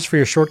triggers for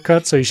your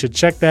shortcuts, so you should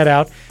check that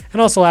out.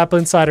 And also Apple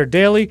Insider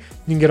Daily. You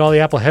can get all the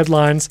Apple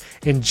headlines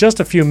in just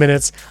a few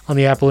minutes on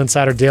the Apple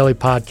Insider Daily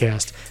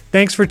podcast.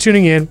 Thanks for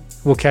tuning in.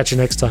 We'll catch you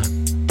next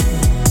time.